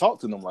and talk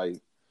to them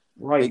like,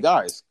 hey,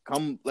 guys,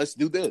 come, let's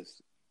do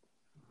this.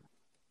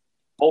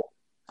 Oh,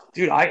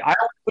 dude, I don't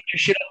put your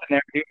shit up in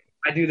there, dude.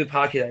 I do the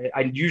podcast.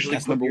 I usually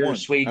put your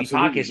Swayze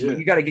podcast, but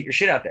you got to get your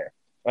shit out there,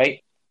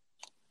 right?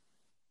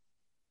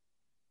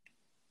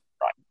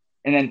 Right.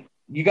 And then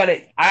you got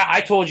to, I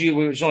told you,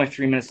 there's only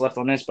 3 minutes left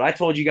on this, but I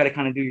told you got to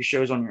kind of do your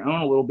shows on your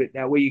own a little bit.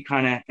 That way you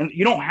kind of, and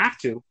you don't have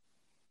to,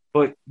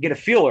 but get a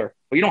feeler,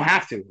 but you don't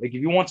have to. Like,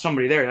 if you want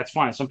somebody there, that's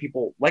fine. Some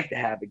people like to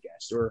have a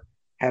guest or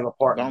have a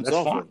partner. That's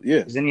fine. Yeah.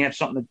 Because then you have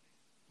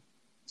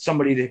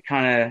somebody to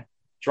kind of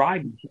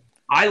drive you.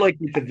 I like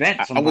to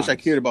vent sometimes. I wish I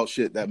cared about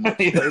shit that much.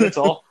 Yeah, that's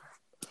all.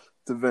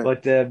 To vent.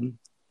 But,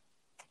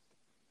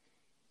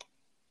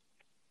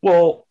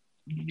 well,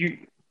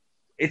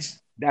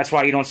 that's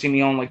why you don't see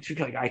me on like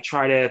I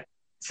try to,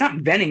 it's not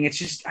venting. It's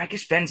just, I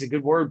guess venting's a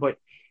good word, but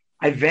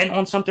I vent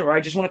on something or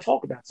I just want to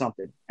talk about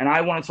something and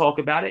I want to talk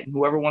about it. And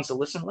whoever wants to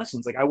listen,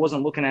 listens. Like, I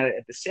wasn't looking at it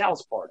at the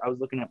sales part. I was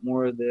looking at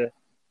more of the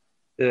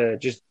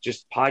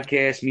just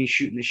podcast, me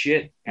shooting the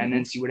shit and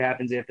then see what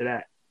happens after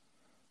that.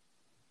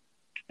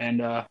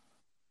 And,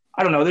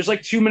 I don't know. There's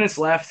like 2 minutes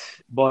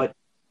left, but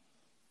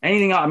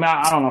anything else, I mean,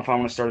 I don't know if I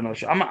want to start another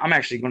show. I'm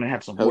actually going to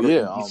have some water.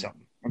 Eat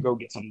something. I'll go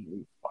get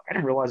something. Fuck, I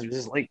didn't realize it was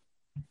this late.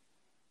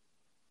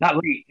 Not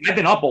late. I've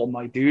been up all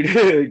night, dude.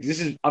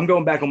 I'm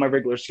going back on my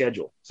regular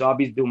schedule. So I'll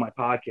be doing my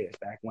podcast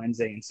back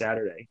Wednesday and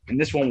Saturday. And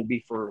this one will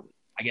be for,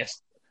 I guess,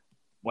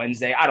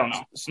 Wednesday. I don't know.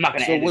 I'm not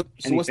going to edit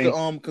So what's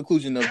the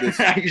conclusion of this?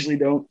 I usually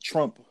don't.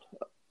 Trump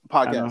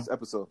podcast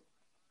episode.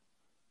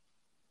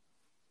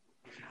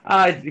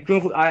 I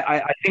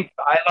think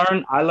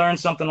I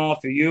learned something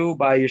off of you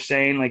by your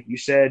saying, like you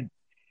said,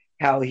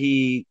 how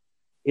he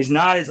is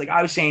not as, like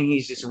I was saying,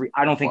 he's just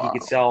I don't think he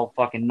could sell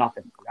fucking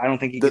nothing. I don't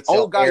think he could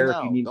sell air if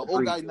you need the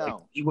old guy now.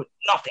 Like, he would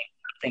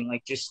nothing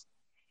like just.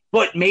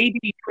 But maybe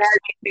you had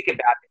me think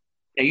about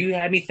it. You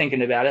had me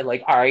thinking about it.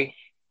 Like, all right,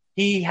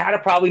 he had to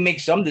probably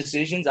make some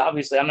decisions.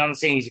 Obviously, I'm not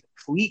saying he's a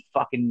complete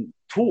fucking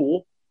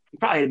tool. He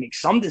probably had to make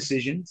some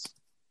decisions,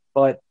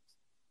 but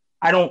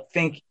I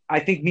think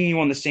me and you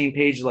on the same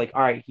page. Like,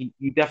 all right,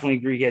 you definitely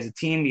agree he has a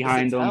team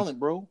behind him. Talent,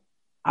 bro.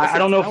 I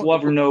don't know if we'll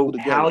ever know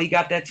how he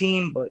got that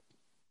team, but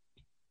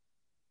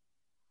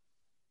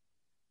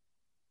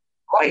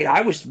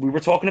right, we were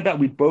talking about,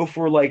 we both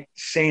were like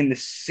saying the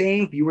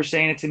same. You were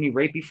saying it to me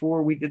right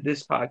before we did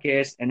this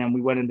podcast, and then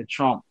we went into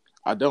Trump.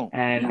 I don't.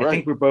 And I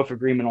think we're both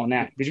agreement on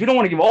that because we don't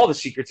want to give all the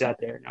secrets out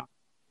there now.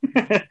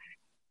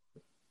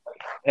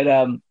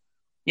 And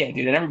yeah,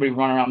 dude, and everybody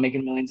running around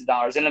making millions of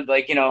dollars. And I'm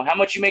like, how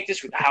much you make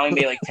this week? How he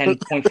made like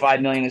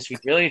 $10.5 million this week.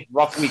 Really?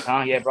 Rough week,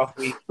 huh? Yeah, rough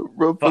week.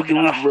 Rough fucking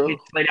week, bro.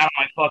 Lay down on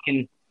my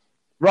fucking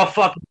rough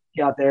fucking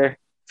week out there.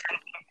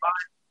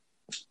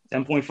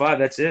 10.5.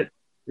 That's it.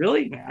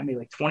 Really? Man, I made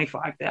like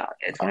 25,000.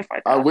 Yeah,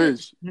 25,000. I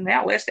wish.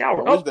 Now, last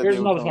hour. Oh, there's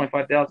another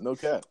 25,000. No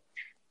cap.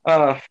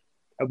 I'll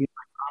be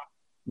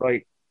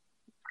like,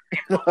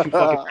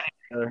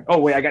 oh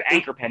wait, I got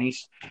anchor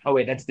pennies. Oh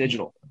wait, that's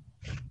digital.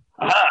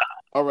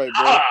 All right,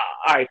 bro.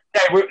 All right,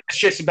 it's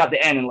just about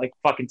to end in like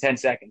fucking 10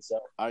 seconds. So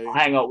I'll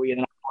hang out with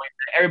you.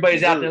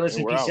 Everybody's out there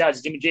listening. Peace out.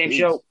 It's Jimmy James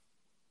Show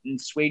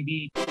and Swade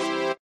B.